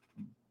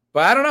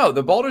I don't know.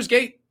 The Baldur's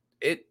Gate,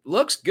 it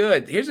looks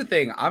good. Here's the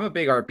thing. I'm a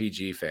big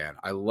RPG fan.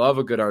 I love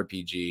a good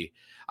RPG.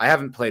 I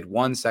haven't played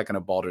 1 second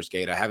of Baldur's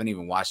Gate. I haven't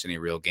even watched any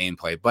real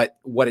gameplay. But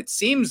what it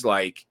seems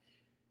like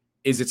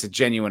is it's a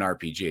genuine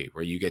RPG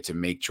where you get to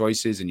make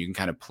choices and you can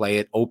kind of play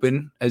it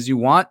open as you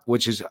want,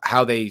 which is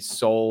how they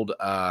sold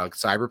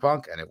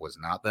Cyberpunk. And it was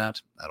not that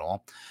at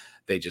all.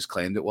 They just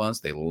claimed it was.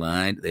 They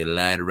lied. They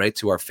lied right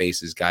to our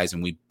faces, guys.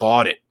 And we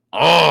bought it.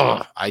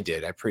 Oh, I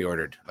did. I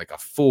pre-ordered like a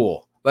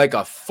fool. But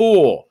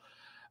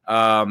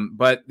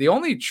the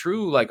only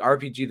true like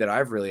RPG that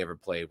I've really ever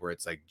played where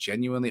it's like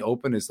genuinely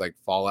open is like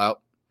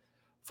Fallout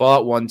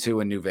 1,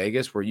 2, and New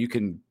Vegas, where you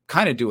can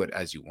kind of do it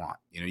as you want.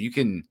 You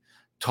can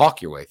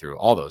talk your way through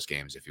all those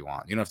games if you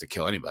want. You don't have to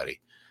kill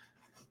anybody.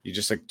 You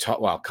just like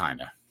talk, well,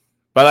 kind of.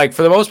 But like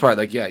for the most part,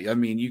 like, yeah, I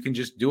mean, you can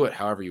just do it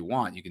however you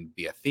want. You can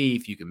be a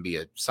thief, you can be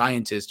a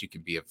scientist, you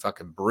can be a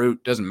fucking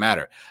brute, doesn't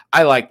matter.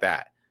 I like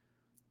that.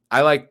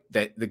 I like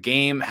that the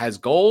game has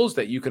goals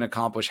that you can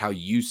accomplish how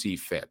you see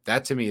fit.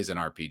 That to me is an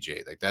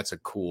RPG. Like that's a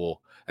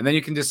cool, and then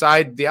you can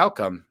decide the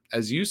outcome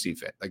as you see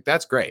fit. Like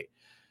that's great.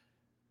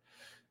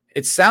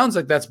 It sounds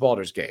like that's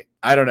Baldur's Gate.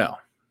 I don't know.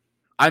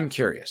 I'm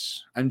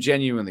curious. I'm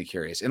genuinely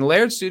curious. And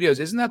Laird Studios,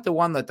 isn't that the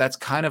one that's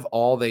kind of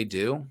all they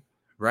do,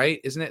 right?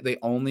 Isn't it? They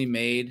only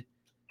made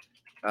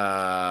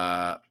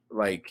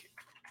like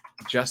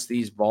just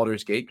these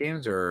Baldur's Gate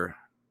games, or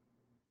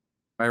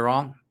am I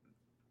wrong?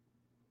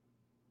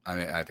 I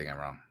mean, I think I'm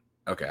wrong.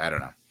 Okay, I don't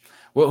know.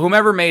 Well,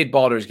 whomever made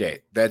Baldur's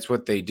Gate, that's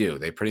what they do.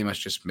 They pretty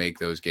much just make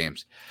those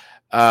games.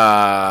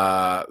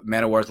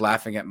 Man of War's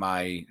laughing at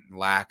my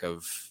lack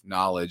of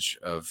knowledge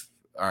of.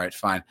 All right,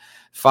 fine.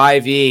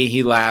 5e,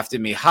 he laughed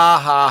at me. Ha,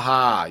 ha,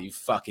 ha. You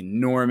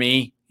fucking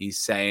normie.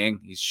 He's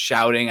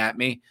shouting at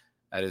me.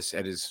 at his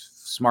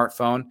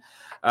smartphone.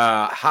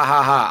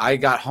 I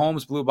got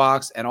Holmes Blue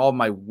Box and all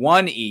my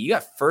 1E. You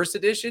got first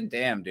edition?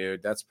 Damn,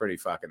 dude. That's pretty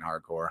fucking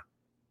hardcore.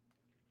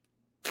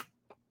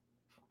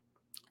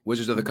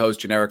 Wizards of the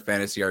Coast generic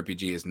fantasy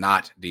RPG is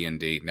not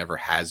D&D. Never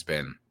has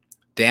been.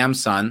 Damn,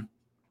 son.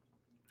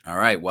 All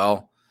right,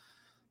 well,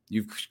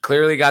 you've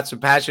clearly got some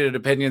passionate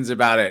opinions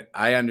about it.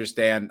 I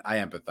understand. I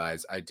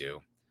empathize. I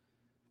do.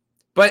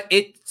 But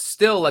it's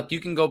still like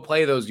you can go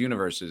play those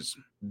universes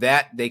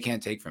that they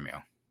can't take from you.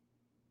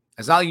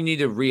 It's not like you need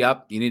to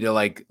re-up. You need to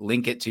like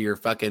link it to your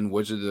fucking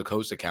Wizards of the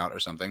Coast account or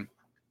something.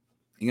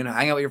 You're going to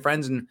hang out with your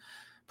friends and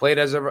play it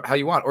as how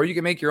you want. Or you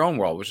can make your own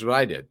world, which is what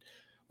I did.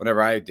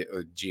 Whenever I did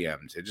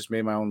GMs, I just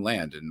made my own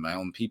land and my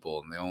own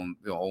people and my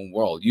own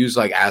world. Use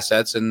like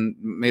assets and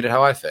made it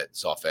how I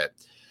saw fit.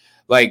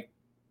 Like,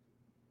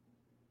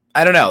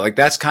 I don't know. Like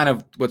that's kind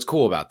of what's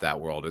cool about that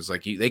world is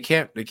like they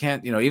can't,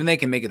 even they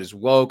can make it as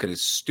woke and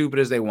as stupid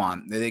as they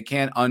want. They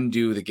can't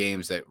undo the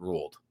games that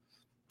ruled.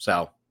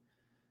 So,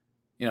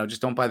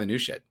 just don't buy the new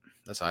shit.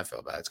 That's how I feel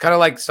about it. It's kind of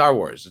like Star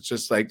Wars. It's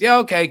just like, yeah,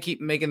 okay, keep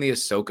making the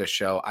Ahsoka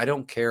show. I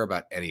don't care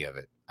about any of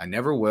it. I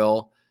never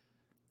will.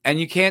 And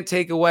you can't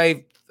take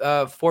away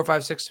 4,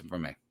 5, 6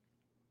 from me.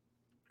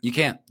 You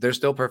can't. They're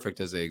still perfect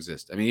as they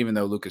exist. I mean, even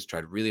though Lucas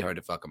tried really hard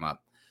to fuck them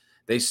up,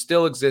 they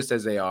still exist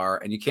as they are,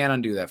 and you can't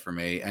undo that for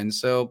me. And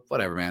so,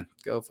 whatever, man.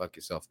 Go fuck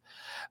yourself.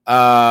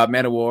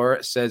 Man of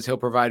War says he'll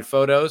provide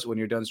photos when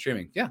you're done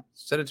streaming. Yeah,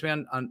 send it to me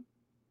on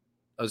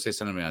I would say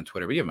send it to me on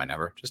Twitter, but you have my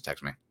number. Just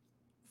text me.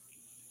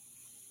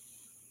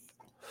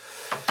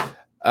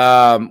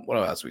 What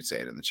else we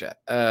say it in the chat?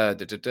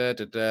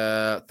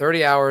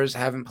 30 hours,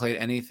 haven't played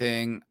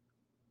anything.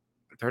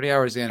 30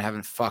 hours in,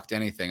 haven't fucked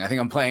anything. I think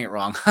I'm playing it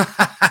wrong.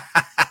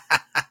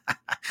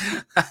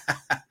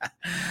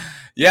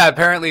 Yeah,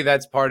 apparently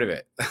that's part of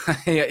it.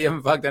 You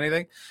haven't fucked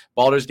anything?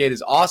 Baldur's Gate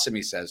is awesome,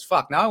 he says.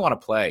 Fuck, now I want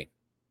to play.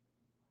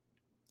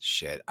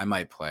 Shit, I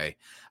might play.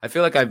 I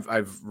feel like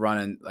I've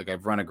run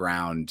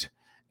aground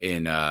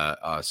in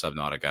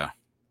Subnautica.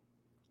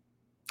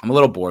 I'm a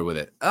little bored with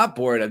it. I'm not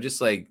bored. I'm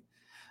just like,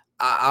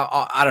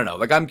 I don't know.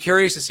 Like, I'm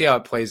curious to see how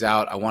it plays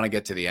out. I want to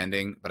get to the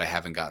ending, but I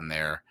haven't gotten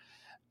there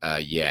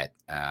yet.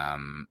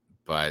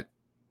 But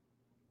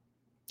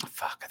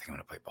fuck, I think I'm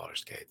gonna play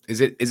Baldur's Gate. Is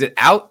it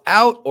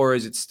out or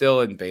is it still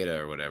in beta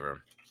or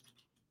whatever?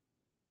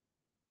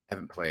 I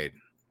haven't played.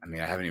 I mean,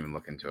 I haven't even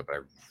looked into it, but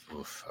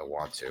I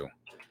want to.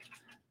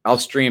 I'll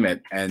stream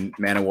it, and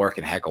Man of War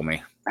can heckle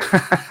me.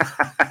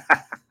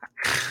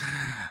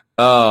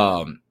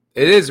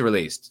 It is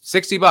released.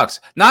 $60,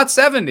 not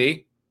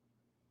 70.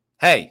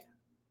 Hey,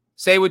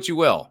 say what you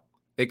will.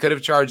 They could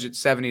have charged it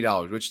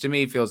 $70, which to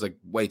me feels like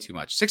way too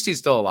much. 60 is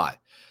still a lot,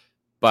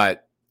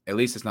 but at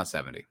least it's not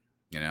 70.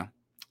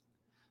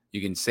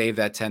 You can save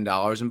that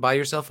 $10 and buy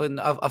yourself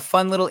a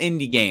fun little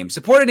indie game.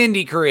 Support an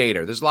indie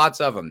creator. There's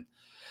lots of them.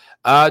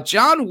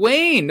 John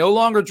Wayne, no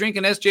longer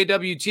drinking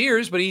SJW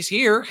tears, but he's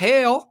here.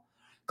 Hail.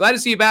 Glad to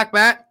see you back,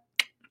 Matt.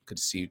 Good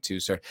to see you too,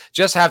 sir.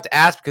 Just have to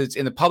ask because it's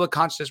in the public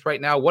consciousness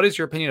right now. What is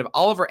your opinion of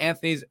Oliver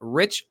Anthony's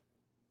Rich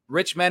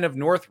Men of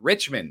North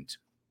Richmond?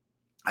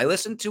 I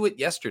listened to it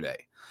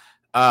yesterday.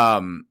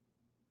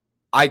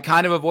 I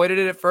kind of avoided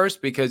it at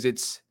first because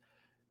it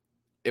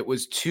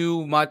was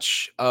too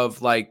much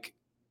of like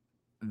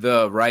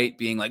the right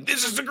being like,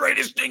 this is the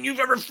greatest thing you've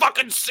ever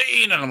fucking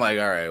seen. And I'm like,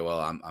 all right, well,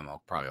 I'm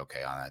probably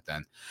okay on that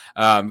then.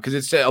 Because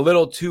it's a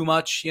little too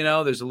much,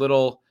 there's a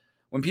little,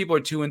 when people are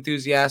too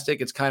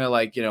enthusiastic, it's kind of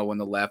like, when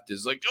the left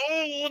is like,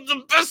 oh,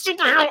 the best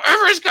superhero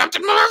ever is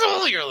Captain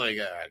Marvel. You're like,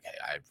 okay,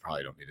 I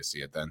probably don't need to see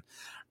it then.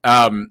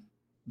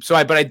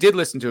 But I did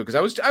listen to it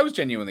because I was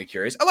genuinely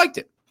curious. I liked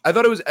it. I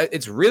thought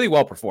it's really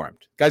well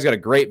performed. Guy's got a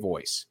great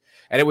voice,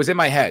 and it was in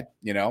my head.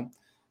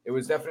 It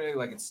was definitely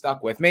like it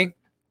stuck with me.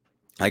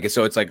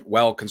 So it's like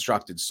well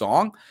constructed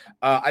song.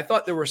 I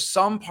thought there were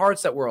some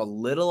parts that were a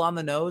little on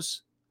the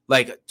nose,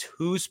 like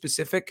too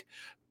specific,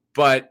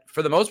 but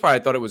for the most part, I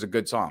thought it was a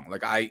good song.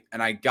 Like I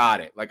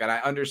got it. Like, and I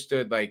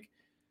understood like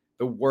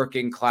the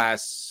working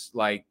class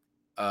like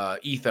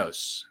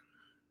ethos.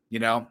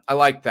 I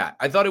liked that.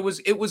 I thought it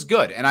was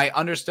good, and I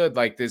understood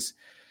like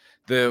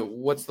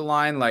what's the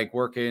line, like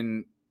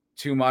working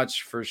too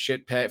much for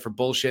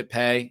bullshit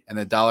pay, and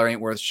the dollar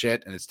ain't worth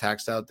shit, and it's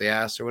taxed out the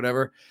ass or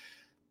whatever.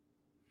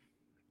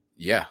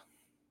 Yeah,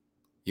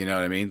 you know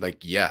what I mean. Like,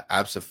 yeah,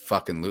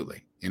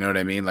 absolutely. You know what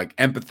I mean. Like,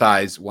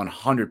 empathize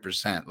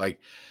 100%. Like,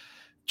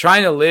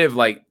 trying to live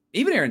like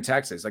even here in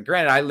Texas. Like,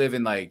 granted, I live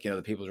in like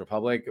the People's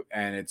Republic,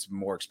 and it's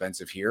more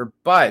expensive here,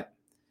 but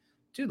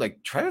dude,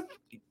 like try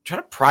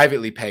to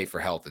privately pay for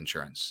health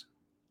insurance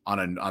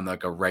on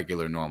like a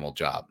regular normal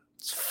job.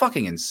 It's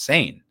fucking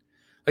insane.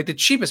 Like the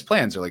cheapest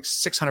plans are like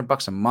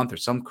 $600 a month or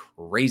some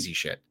crazy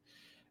shit,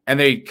 and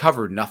they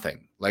cover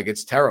nothing. Like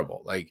it's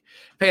terrible. Like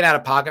paying out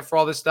of pocket for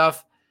all this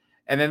stuff,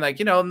 and then like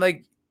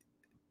like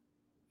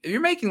if you're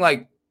making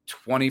like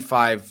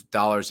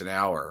 $25 an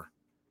hour,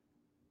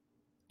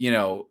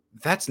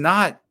 that's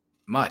not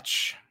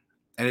much,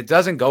 and it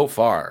doesn't go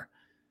far,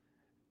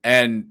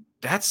 and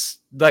that's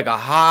like a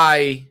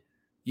high,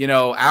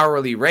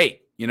 hourly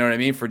rate. You know what I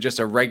mean? For just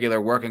a regular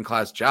working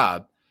class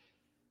job.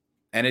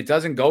 And it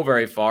doesn't go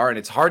very far, and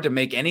it's hard to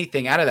make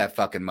anything out of that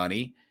fucking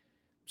money.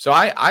 So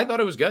I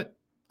thought it was good.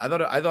 I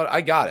thought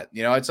I got it.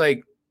 You know, it's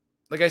like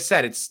I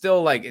said, it's still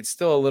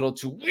a little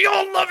too, we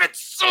all love it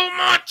so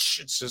much.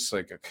 It's just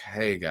like,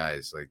 okay,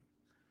 guys, like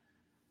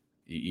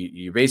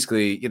you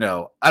basically, you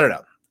know, I don't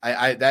know.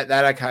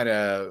 I kind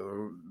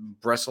of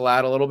bristle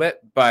out a little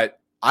bit,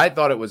 but I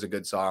thought it was a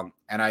good song,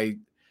 and I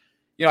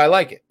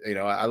like it. You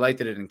know, I like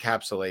that it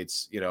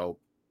encapsulates, you know,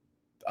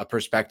 a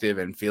perspective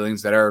and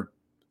feelings that are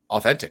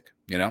authentic.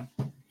 You know,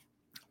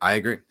 I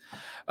agree.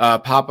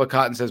 Papa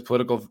Cotton says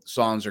political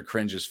songs are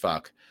cringe as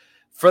fuck.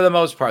 For the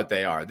most part,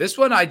 they are. This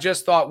one I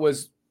just thought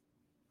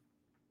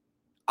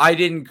I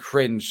didn't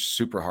cringe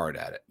super hard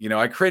at it. You know,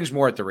 I cringed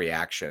more at the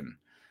reaction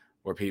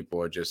where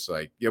people are just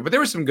like, but there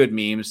were some good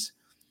memes.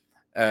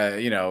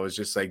 You know, it was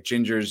just like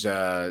Ginger's,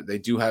 they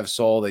do have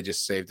soul. They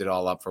just saved it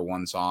all up for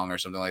one song or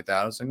something like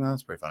that. I was like,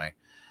 that's pretty funny.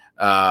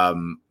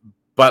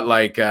 But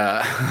like,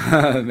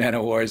 Man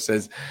of War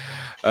says,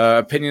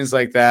 opinions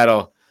like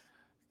that'll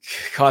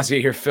cost you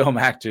your Film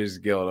Actors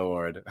Guild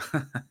Award.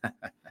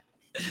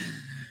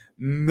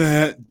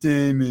 Matt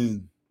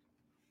Damon.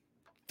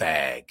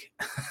 Fag.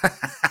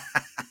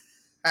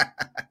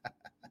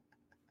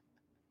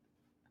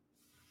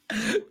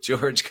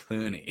 George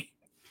Clooney.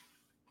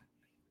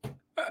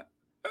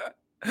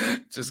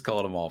 Just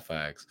called them all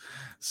fags.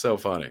 So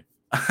funny.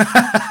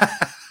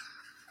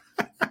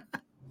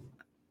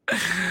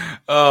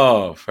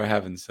 Oh, for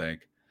heaven's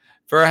sake.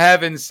 For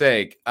heaven's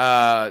sake. Check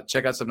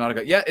out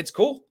Subnautica. Yeah, it's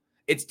cool.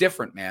 It's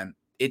different, man.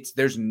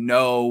 There's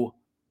no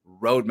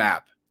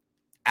roadmap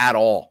at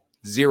all.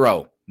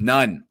 Zero.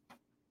 None.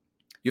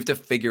 You have to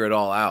figure it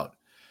all out,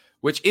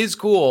 which is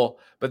cool,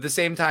 but at the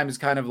same time, it's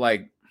kind of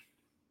like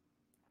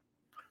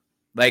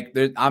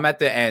I'm at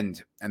the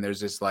end, and there's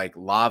this like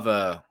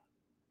lava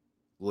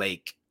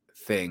lake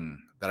thing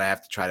that I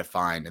have to try to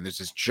find, and there's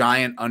this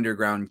giant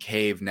underground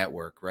cave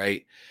network,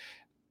 right?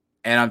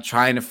 And I'm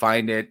trying to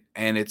find it,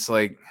 and it's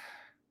like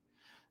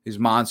these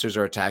monsters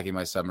are attacking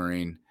my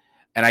submarine,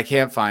 and I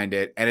can't find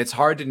it, and it's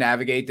hard to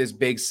navigate this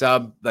big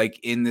sub like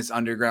in this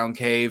underground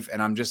cave,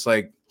 and I'm just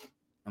like,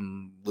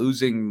 I'm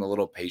losing a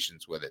little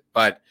patience with it.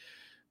 But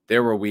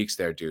there were weeks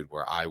there, dude,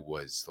 where I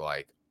was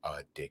like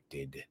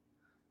addicted.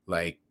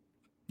 Like,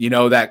 you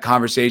know, that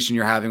conversation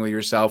you're having with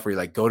yourself where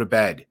you're like, go to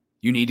bed.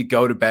 You need to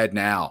go to bed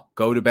now.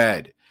 Go to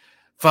bed.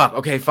 Fuck.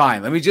 Okay,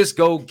 fine. Let me just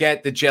go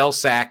get the gel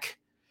sack,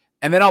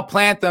 and then I'll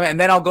plant them, and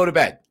then I'll go to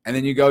bed. And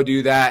then you go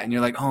do that, and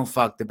you're like, oh,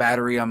 fuck, the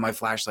battery on my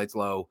flashlight's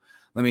low.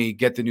 Let me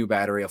get the new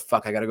battery. Oh,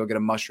 fuck, I got to go get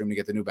a mushroom to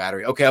get the new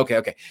battery.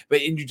 Okay.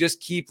 But you just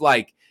keep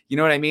like, you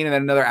know what I mean? And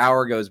then another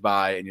hour goes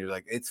by, and you're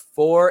like, it's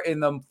 4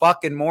 a.m.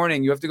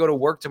 You have to go to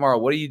work tomorrow.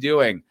 What are you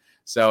doing?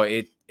 So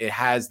it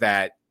has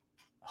that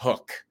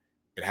hook.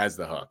 It has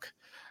the hook.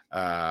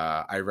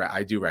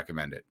 I do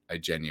recommend it. I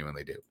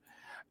genuinely do.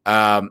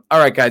 All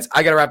right, guys,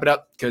 I got to wrap it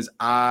up because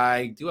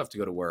I do have to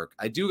go to work.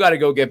 I do got to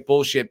go get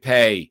bullshit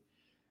pay,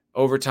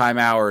 overtime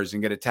hours,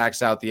 and get a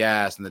tax out the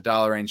ass, and the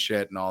dollar ain't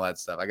shit and all that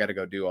stuff. I got to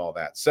go do all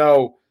that.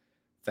 So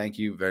thank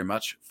you very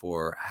much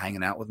for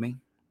hanging out with me.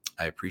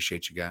 I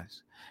appreciate you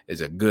guys.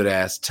 It's a good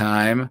ass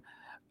time.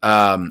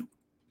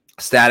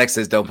 Static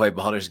says don't play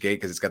Baldur's Gate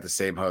because it's got the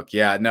same hook.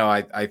 Yeah, no,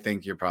 I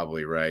think you're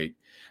probably right.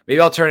 Maybe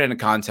I'll turn it into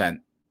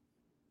content.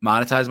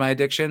 Monetize my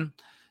addiction.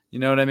 You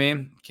know what I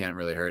mean? Can't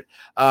really hurt.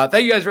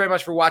 Thank you guys very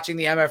much for watching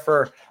the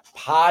MFer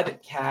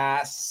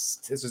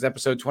podcast. This was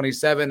episode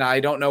 27.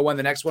 I don't know when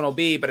the next one will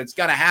be, but it's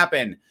going to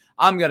happen.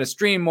 I'm going to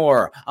stream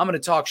more. I'm going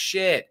to talk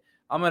shit.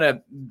 I'm going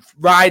to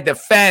ride the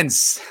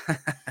fence.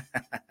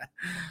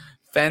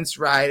 Fence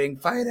riding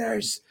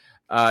fighters.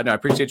 No, I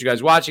appreciate you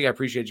guys watching. I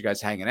appreciate you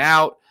guys hanging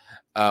out.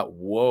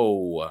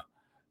 Whoa.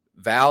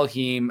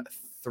 Valheim,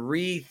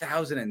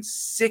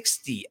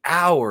 3,060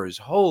 hours.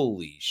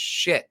 Holy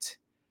shit.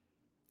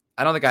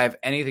 I don't think I have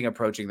anything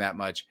approaching that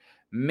much.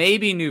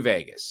 Maybe New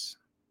Vegas.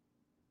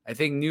 I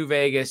think New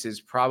Vegas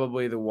is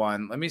probably the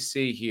one. Let me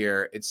see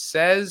here. It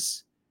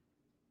says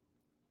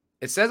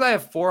I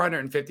have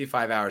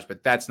 455 hours,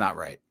 but that's not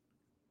right.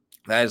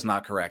 That is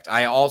not correct.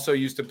 I also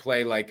used to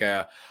play like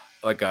a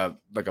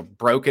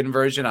broken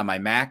version on my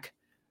Mac.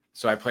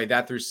 So I played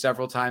that through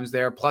several times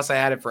there. Plus I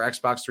had it for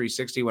Xbox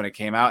 360 when it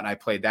came out, and I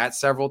played that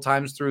several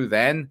times through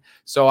then.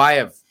 So I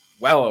have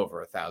well over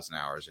 1,000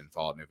 hours in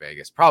Fallout New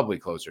Vegas, probably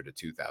closer to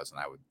 2,000.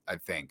 I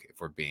think,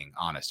 if we're being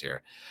honest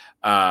here.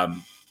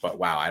 But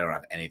wow, I don't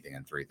have anything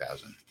in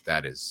 3,000.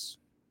 That is,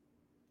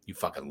 you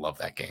fucking love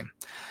that game.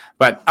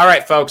 But all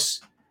right, folks,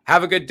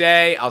 have a good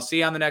day. I'll see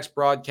you on the next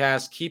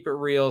broadcast. Keep it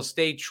real.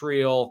 Stay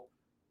trill.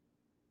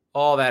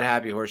 All that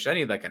happy horse. I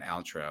need like an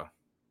outro.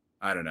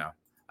 I don't know.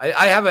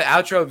 I have an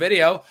outro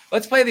video.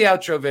 Let's play the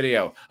outro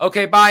video.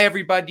 Okay, bye,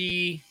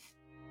 everybody.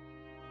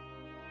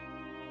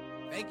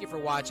 Thank you for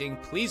watching.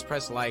 Please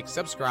press like,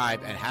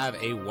 subscribe, and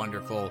have a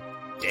wonderful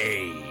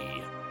day.